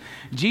shares.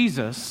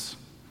 Jesus,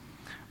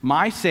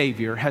 my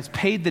Savior, has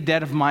paid the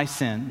debt of my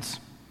sins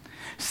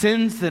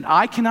that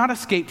I cannot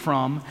escape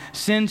from,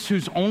 sins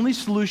whose only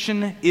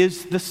solution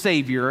is the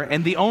Savior,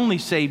 and the only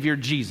Savior,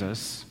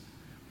 Jesus.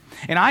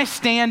 And I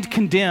stand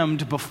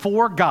condemned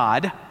before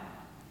God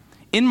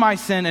in my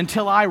sin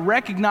until I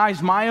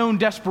recognize my own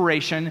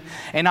desperation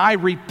and I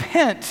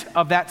repent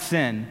of that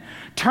sin,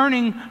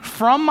 turning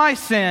from my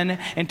sin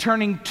and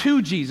turning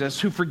to Jesus,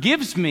 who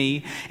forgives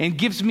me and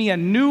gives me a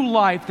new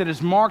life that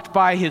is marked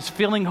by his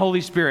filling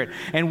Holy Spirit.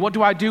 And what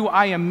do?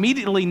 I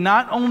immediately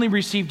not only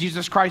receive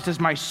Jesus Christ as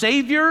my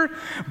Savior,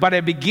 but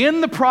I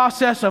begin the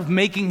process of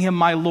making him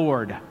my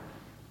Lord.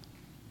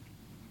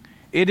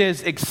 It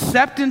is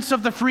acceptance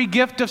of the free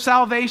gift of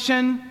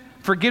salvation,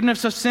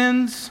 forgiveness of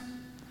sins,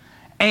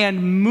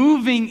 and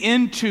moving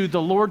into the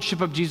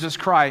lordship of Jesus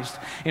Christ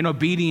in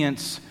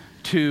obedience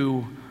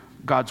to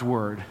God's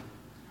word.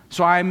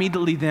 So I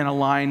immediately then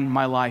align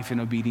my life in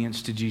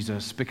obedience to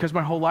Jesus, because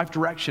my whole life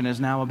direction is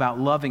now about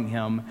loving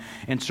him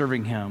and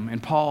serving him.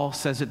 And Paul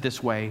says it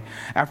this way: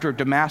 after a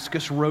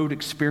Damascus Road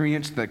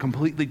experience that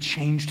completely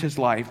changed his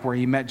life, where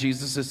he met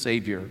Jesus as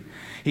Savior,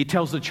 he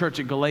tells the church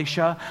at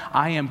Galatia,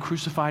 I am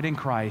crucified in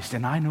Christ,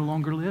 and I no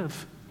longer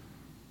live,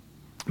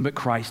 but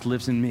Christ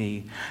lives in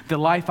me. The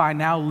life I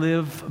now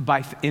live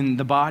in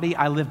the body,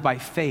 I live by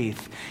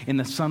faith in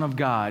the Son of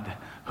God,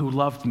 who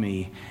loved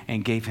me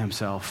and gave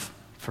himself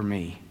for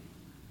me.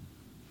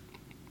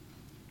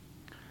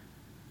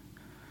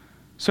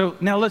 So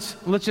now let's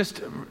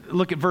just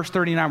look at verse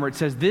 39, where it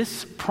says,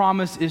 this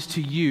promise is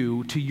to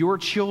you, to your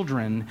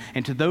children,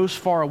 and to those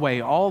far away,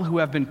 all who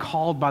have been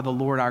called by the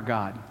Lord our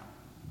God.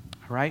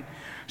 All right?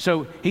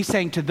 So he's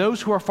saying to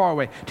those who are far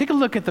away. Take a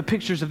look at the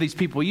pictures of these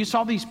people. You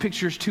saw these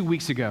pictures 2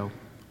 weeks ago.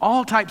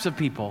 All types of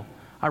people.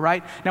 All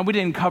right? Now, we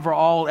didn't cover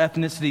all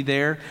ethnicity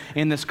there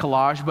in this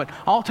collage, but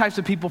all types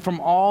of people from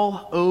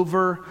all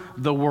over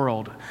the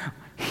world.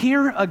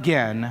 Hear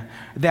again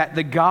that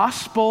the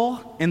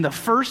gospel in the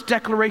first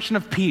declaration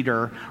of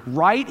Peter,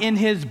 right in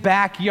his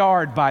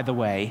backyard, by the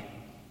way,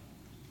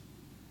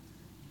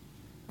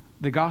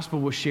 the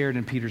gospel was shared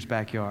in Peter's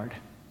backyard.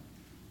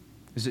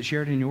 Is it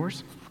shared in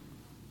yours?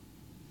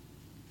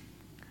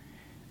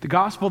 The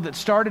gospel that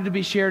started to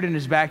be shared in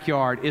his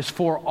backyard is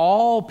for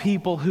all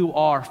people who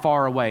are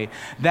far away.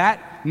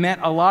 That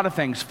meant a lot of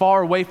things: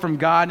 far away from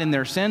God in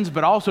their sins,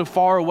 but also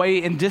far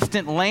away in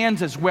distant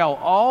lands as well.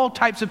 All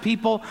types of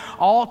people,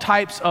 all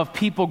types of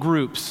people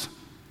groups.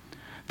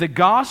 The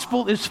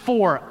gospel is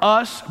for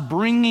us,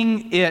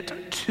 bringing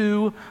it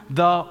to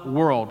the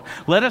world.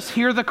 Let us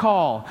hear the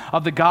call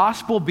of the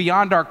gospel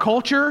beyond our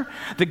culture,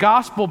 the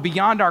gospel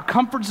beyond our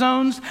comfort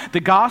zones, the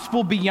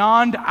gospel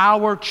beyond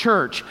our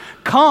church.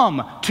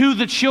 Come to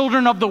the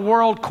Children of the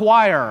World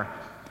choir.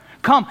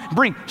 Come,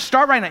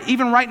 start right now,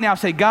 even right now,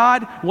 say,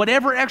 God,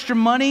 whatever extra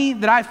money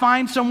that I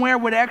find somewhere,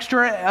 what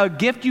extra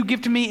gift you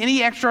give to me,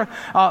 any extra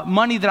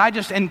money that I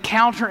just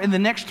encounter in the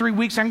next 3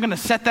 weeks, I'm going to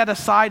set that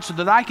aside so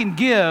that I can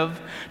give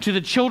to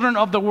the children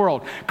of the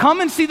world. Come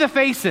and see the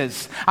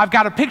faces. I've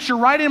got a picture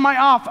right in my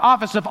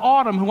office of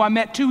Autumn, who I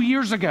met 2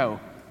 years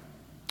ago,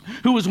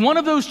 who was one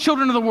of those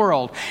children of the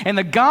world. And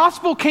the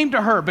gospel came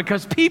to her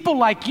because people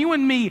like you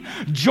and me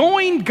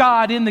joined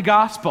God in the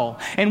gospel.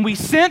 And we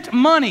sent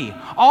money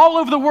all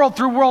over the world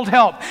through World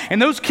Help.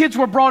 And those kids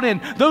were brought in.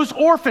 Those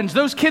orphans,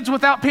 those kids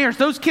without parents,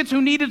 those kids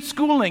who needed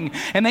schooling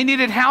and they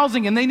needed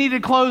housing and they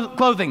needed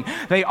clothing.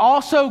 They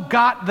also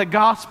got the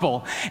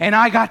gospel. And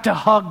I got to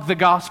hug the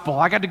gospel.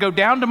 I got to go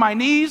down to my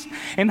knees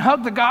and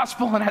hug the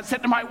gospel. And I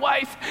said to my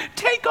wife,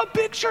 take a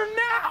picture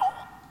now.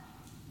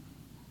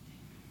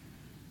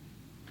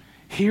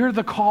 Hear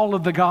the call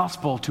of the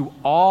gospel to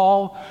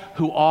all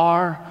who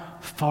are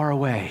far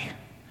away.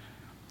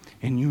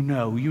 And you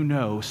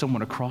know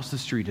someone across the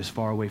street is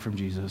far away from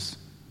Jesus.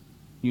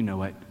 You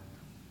know it.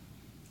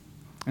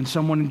 And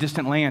someone in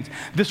distant lands.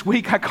 This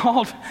week I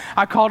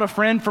called a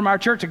friend from our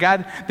church, a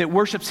guy that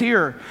worships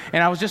here,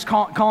 and I was just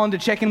calling to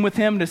check in with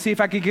him to see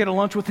if I could get a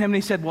lunch with him. And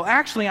he said, well,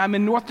 actually, I'm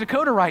in North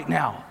Dakota right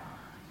now.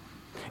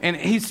 And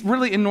he's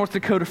really in North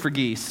Dakota for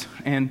geese.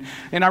 And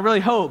I really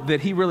hope that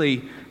he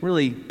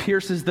really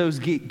pierces those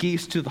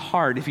geese to the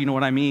heart, if you know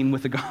what I mean,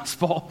 with the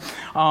gospel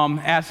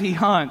as he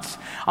hunts.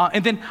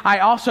 And then I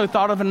also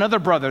thought of another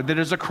brother that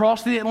is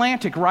across the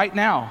Atlantic right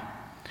now,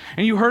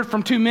 And you heard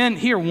from two men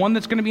here, one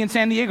that's going to be in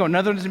San Diego,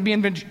 another that's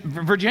going to be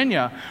in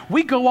Virginia.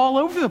 We go all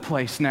over the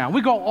place now.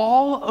 We go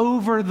all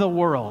over the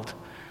world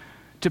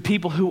to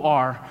people who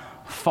are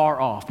far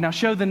off. Now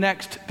show the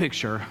next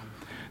picture,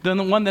 the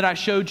one that I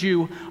showed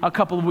you a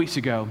couple of weeks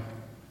ago.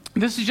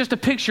 This is just a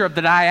picture of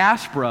the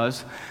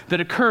diasporas that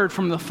occurred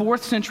from the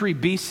 4th century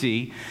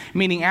BC,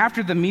 meaning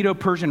after the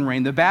Medo-Persian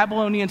reign. The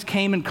Babylonians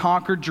came and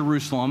conquered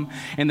Jerusalem,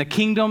 and the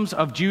kingdoms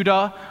of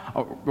Judah,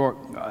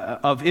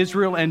 of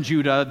Israel and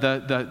Judah,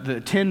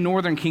 the 10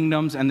 northern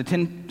kingdoms and the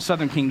 10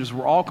 southern kingdoms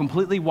were all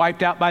completely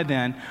wiped out by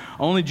then.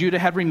 Only Judah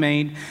had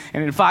remained.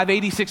 And in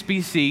 586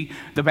 BC,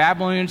 the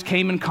Babylonians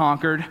came and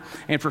conquered,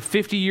 and for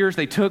 50 years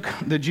they took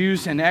the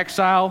Jews in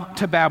exile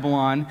to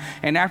Babylon.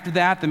 And after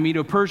that, the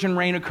Medo-Persian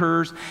reign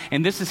occurs,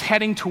 and this is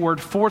heading toward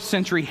 4th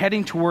century,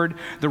 heading toward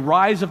the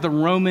rise of the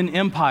Roman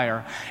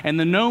Empire. And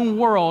the known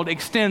world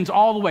extends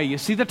all the way. You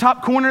see the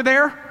top corner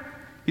there?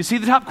 You see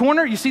the top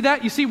corner? You see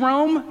that? You see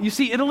Rome? You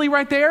see Italy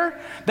right there?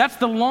 That's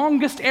the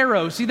longest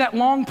arrow. See that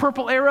long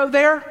purple arrow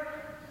there?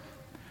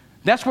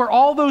 That's where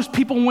all those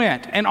people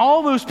went. And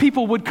all those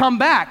people would come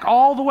back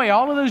all the way.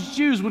 All of those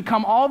Jews would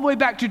come all the way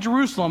back to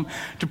Jerusalem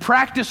to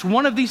practice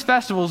one of these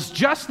festivals,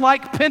 just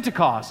like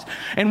Pentecost.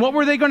 And what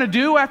were they going to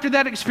do after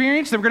that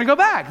experience? They were going to go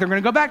back. They're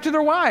going to go back to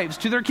their wives,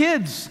 to their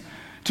kids,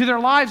 to their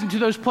lives, and to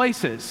those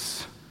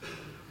places.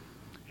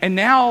 And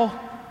now,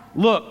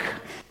 look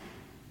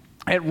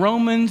at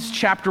Romans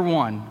chapter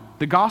 1,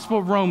 the Gospel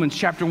of Romans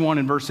chapter 1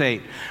 and verse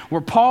 8,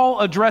 where Paul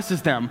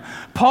addresses them.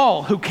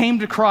 Paul, who came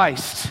to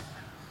Christ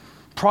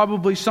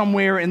probably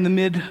somewhere in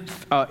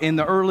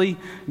the early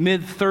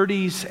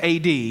mid-30s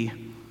AD,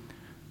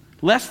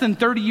 less than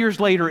 30 years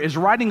later, is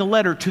writing a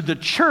letter to the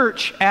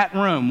church at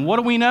Rome. What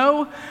do we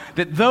know?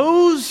 That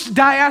those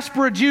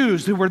diaspora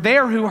Jews who were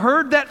there, who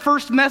heard that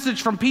first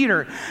message from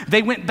Peter,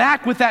 they went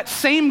back with that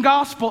same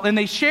gospel and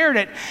they shared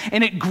it,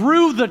 and it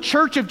grew the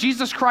church of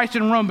Jesus Christ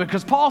in Rome,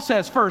 because Paul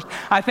says, first,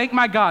 I thank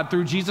my God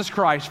through Jesus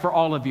Christ for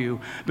all of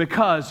you,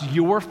 because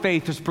your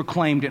faith is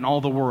proclaimed in all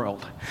the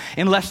world.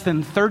 In less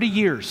than 30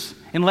 years,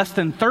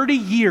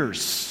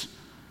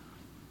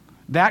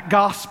 that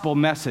gospel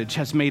message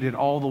has made it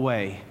all the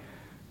way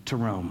to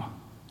Rome.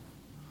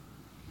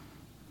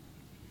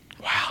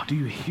 Wow, do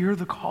you hear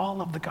the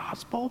call of the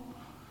gospel?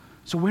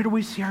 So where do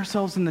we see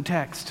ourselves in the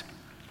text?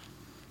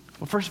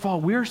 Well, first of all,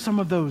 we're some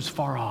of those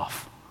far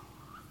off.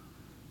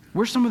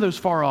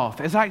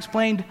 As I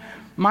explained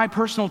my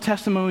personal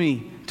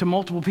testimony to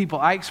multiple people,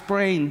 I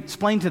explained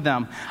to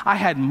them, I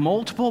had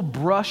multiple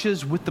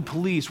brushes with the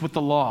police, with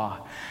the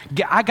law.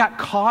 I got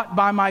caught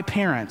by my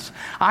parents.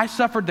 I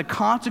suffered the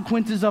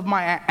consequences of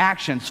my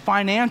actions,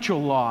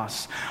 financial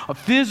loss,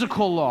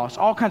 physical loss,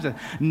 all kinds of.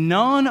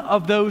 None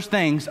of those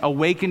things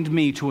awakened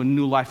me to a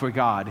new life with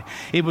God.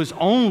 It was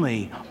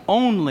only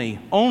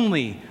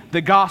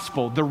the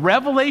gospel, the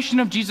revelation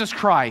of Jesus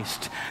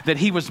Christ, that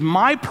he was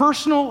my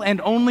personal and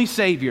only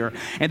Savior,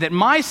 and that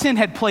my sin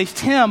had placed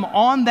him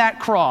on that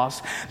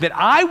cross, that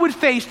I would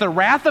face the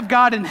wrath of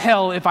God in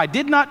hell if I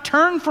did not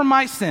turn from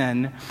my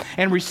sin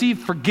and receive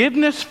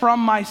forgiveness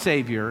from my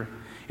Savior.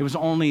 It was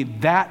only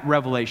that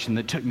revelation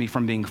that took me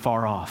from being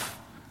far off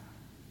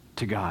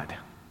to God.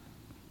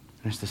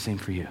 And it's the same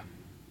for you.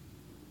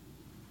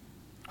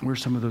 We're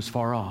some of those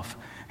far off.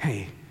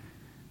 Hey,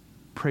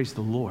 praise the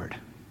Lord.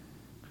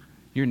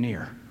 You're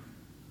near.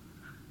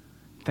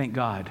 Thank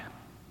God.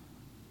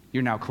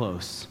 You're now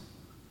close.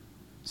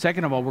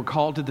 Second of all, we're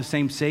called to the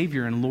same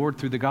Savior and Lord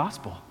through the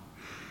gospel.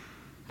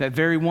 That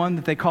very one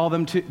that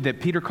that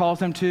Peter calls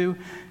them to,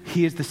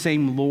 he is the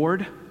same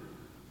Lord,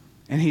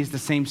 and he is the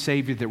same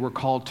Savior that we're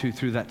called to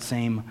through that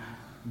same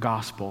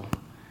gospel.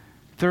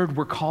 Third,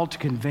 we're called to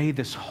convey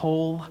this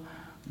whole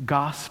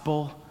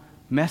gospel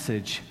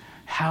message.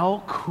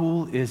 How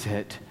cool is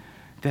it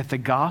that the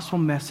gospel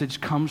message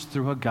comes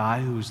through a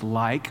guy who's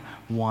like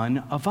one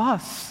of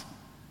us?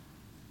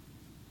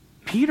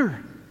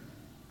 Peter,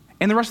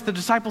 and the rest of the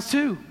disciples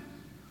too.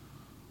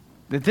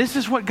 That this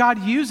is what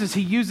God uses.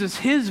 He uses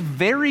his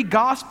very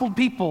gospel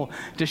people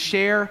to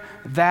share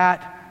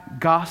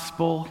that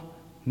gospel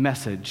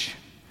message.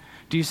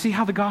 Do you see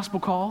how the gospel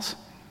calls?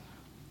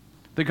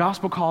 The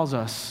gospel calls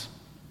us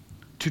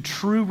to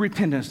true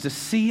repentance, to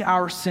see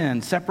our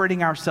sin,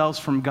 separating ourselves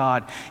from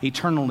God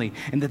eternally,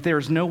 and that there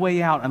is no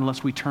way out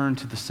unless we turn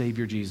to the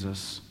Savior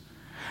Jesus.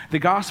 The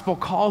gospel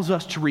calls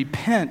us to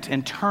repent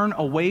and turn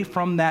away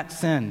from that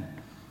sin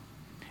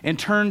and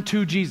turn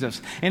to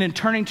Jesus. And in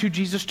turning to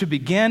Jesus, to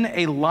begin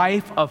a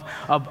life of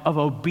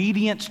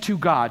obedience to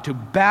God, to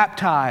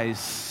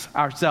baptize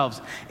ourselves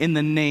in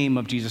the name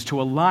of Jesus,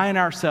 to align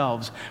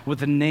ourselves with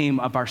the name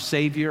of our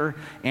Savior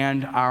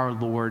and our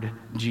Lord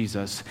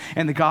Jesus.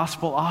 And the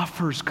gospel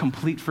offers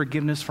complete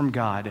forgiveness from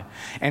God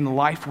and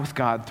life with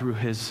God through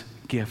his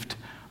gift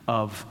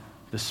of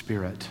the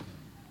Spirit.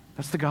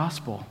 That's the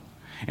gospel.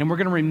 And we're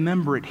going to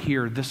remember it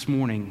here this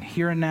morning,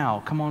 here and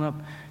now. Come on up,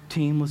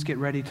 team. Let's get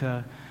ready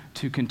to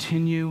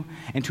continue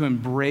and to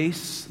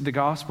embrace the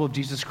gospel of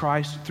Jesus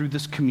Christ through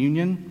this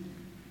communion.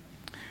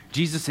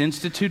 Jesus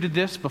instituted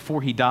this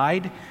before he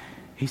died.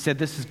 He said,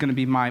 this is going to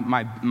be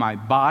my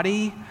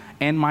body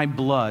and my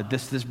blood.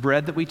 This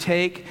bread that we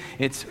take,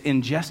 it's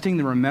ingesting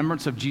the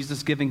remembrance of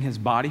Jesus giving his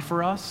body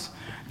for us.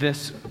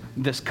 This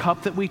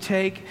cup that we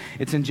take,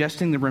 it's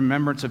ingesting the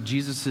remembrance of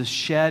Jesus'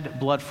 shed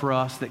blood for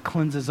us that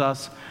cleanses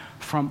us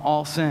from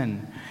all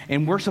sin.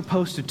 And we're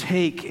supposed to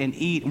take and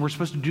eat, and we're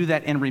supposed to do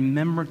that in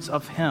remembrance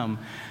of him,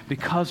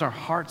 because our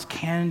hearts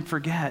can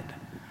forget.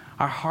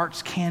 Our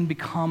hearts can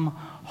become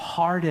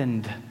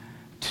hardened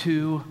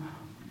to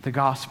the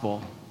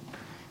gospel.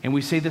 And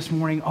we say this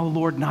morning, oh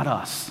Lord, not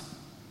us.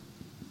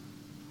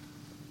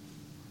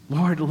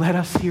 Lord, let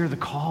us hear the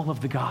call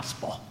of the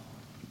gospel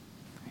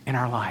in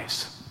our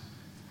lives.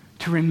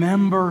 To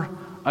remember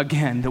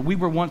again that we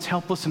were once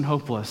helpless and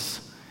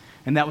hopeless,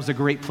 and that was a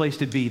great place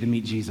to be, to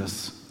meet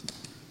Jesus.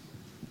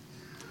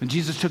 And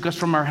Jesus took us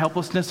from our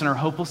helplessness and our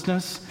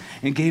hopelessness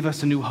and gave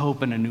us a new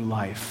hope and a new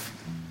life.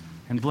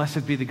 And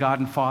blessed be the God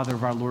and Father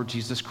of our Lord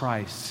Jesus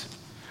Christ,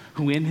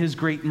 who in his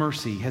great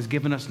mercy has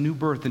given us new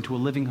birth into a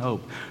living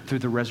hope through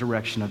the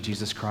resurrection of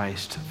Jesus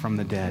Christ from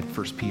the dead,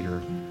 1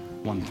 Peter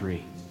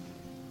 1:3.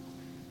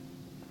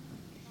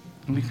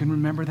 And we can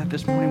remember that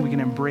this morning. We can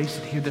embrace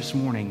it here this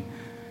morning.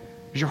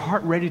 Is your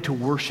heart ready to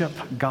worship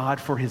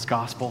God for his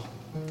gospel?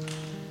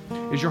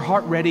 Is your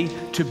heart ready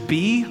to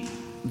be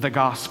the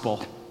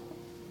gospel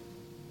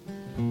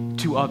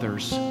to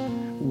others?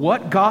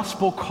 What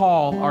gospel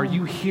call are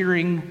you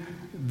hearing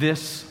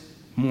this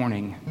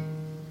morning?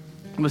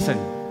 Listen,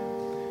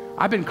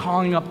 I've been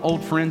calling up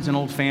old friends and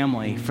old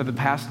family for the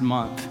past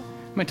month.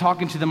 I've been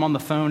talking to them on the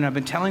phone, and I've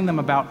been telling them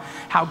about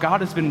how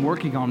God has been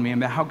working on me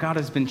and about how God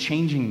has been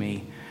changing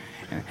me,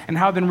 and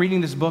how I've been reading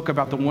this book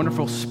about the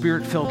wonderful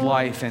Spirit-filled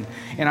life. And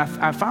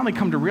I've finally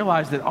come to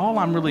realize that all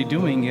I'm really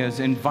doing is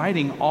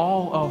inviting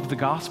all of the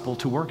gospel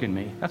to work in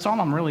me. That's all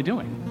I'm really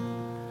doing.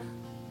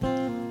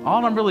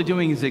 All I'm really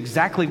doing is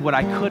exactly what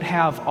I could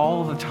have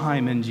all the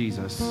time in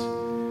Jesus.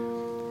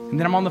 And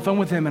then I'm on the phone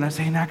with him, and I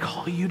say, and I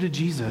call you to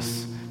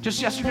Jesus.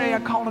 Just yesterday, I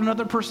called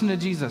another person to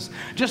Jesus.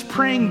 Just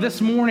praying this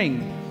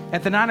morning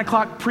at the 9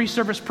 o'clock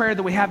pre-service prayer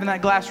that we have in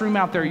that glass room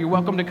out there. You're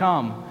welcome to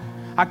come.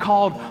 I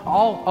called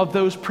all of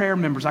those prayer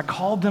members. I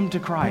called them to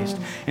Christ.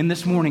 And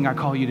this morning, I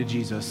call you to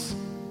Jesus.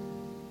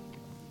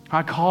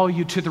 I call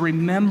you to the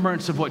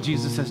remembrance of what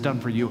Jesus has done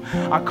for you.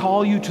 I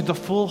call you to the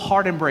full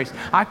heart embrace.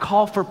 I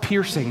call for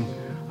piercing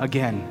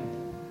again.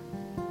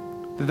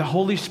 That the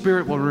Holy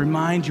Spirit will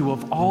remind you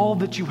of all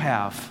that you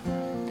have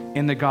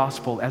in the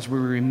gospel as we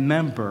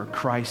remember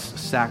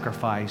Christ's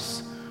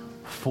sacrifice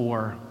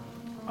for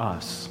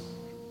us.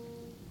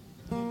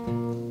 Let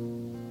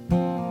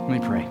me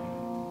pray.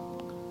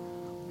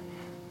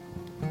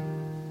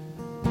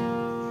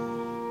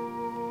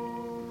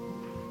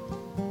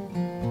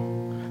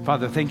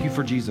 Father, thank you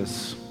for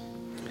Jesus,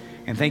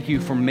 and thank you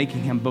for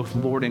making him both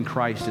Lord and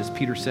Christ, as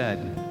Peter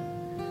said.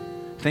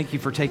 Thank you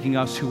for taking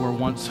us who were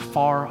once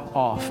far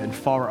off and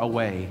far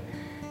away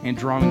and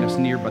drawing us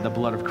near by the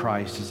blood of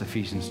Christ, as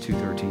Ephesians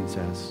 2:13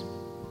 says.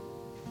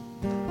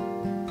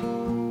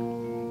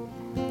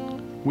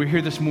 We're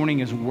here this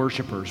morning as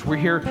worshipers. We're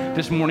here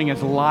this morning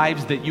as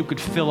lives that you could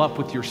fill up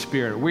with your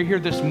Spirit. We're here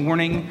this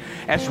morning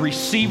as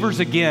receivers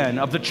again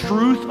of the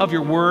truth of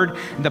your word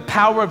and the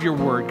power of your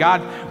word.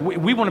 God,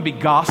 we want to be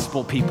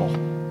gospel people.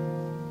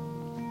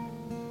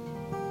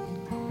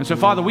 And so,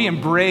 Father, we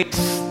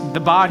embrace the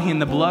body and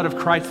the blood of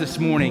Christ this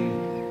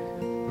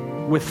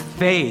morning with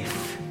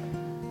faith,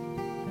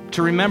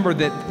 to remember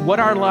that what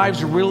our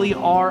lives really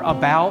are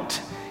about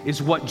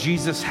is what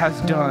Jesus has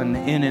done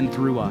in and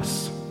through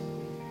us,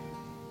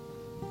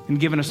 and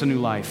given us a new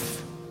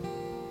life,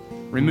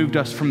 removed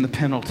us from the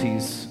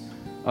penalties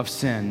of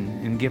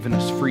sin, and given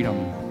us freedom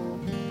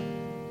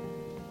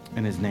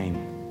in his name.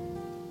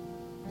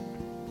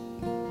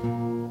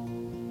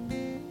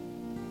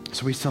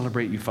 So we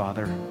celebrate you,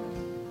 Father.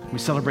 We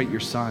celebrate your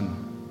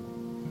Son.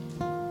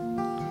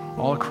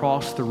 All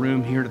across the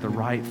room here to the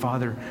right,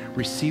 Father,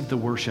 receive the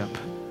worship,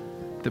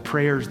 the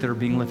prayers that are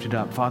being lifted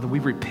up. Father, we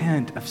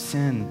repent of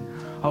sin.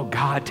 Oh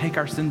God, take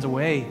our sins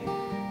away.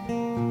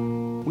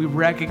 We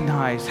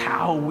recognize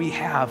how we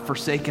have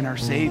forsaken our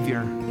Savior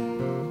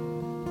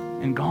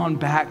and gone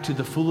back to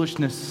the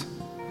foolishness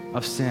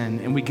of sin,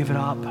 and we give it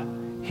up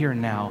here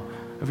and now.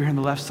 Over here on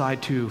the left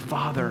side too,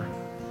 Father,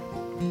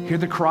 hear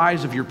the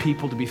cries of your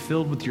people to be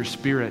filled with your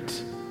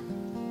Spirit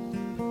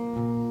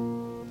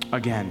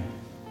again,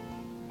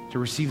 to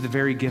receive the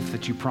very gift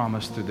that you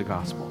promised through the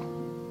gospel.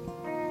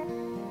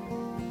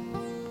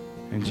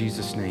 In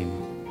Jesus' name,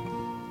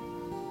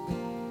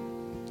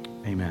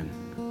 amen.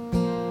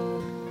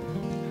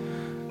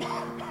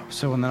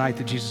 So on the night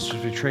that Jesus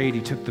was betrayed,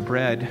 he took the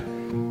bread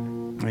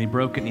and he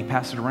broke it and he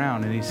passed it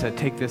around, and he said,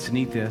 take this and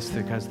eat this,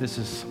 because this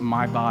is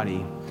my body,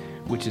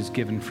 which is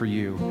given for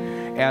you.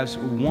 As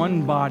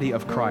one body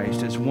of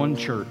Christ, as one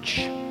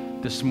church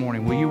this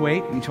morning, will you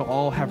wait until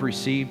all have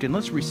received? And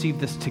let's receive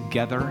this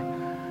together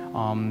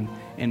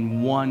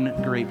in one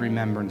great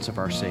remembrance of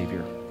our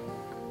Savior.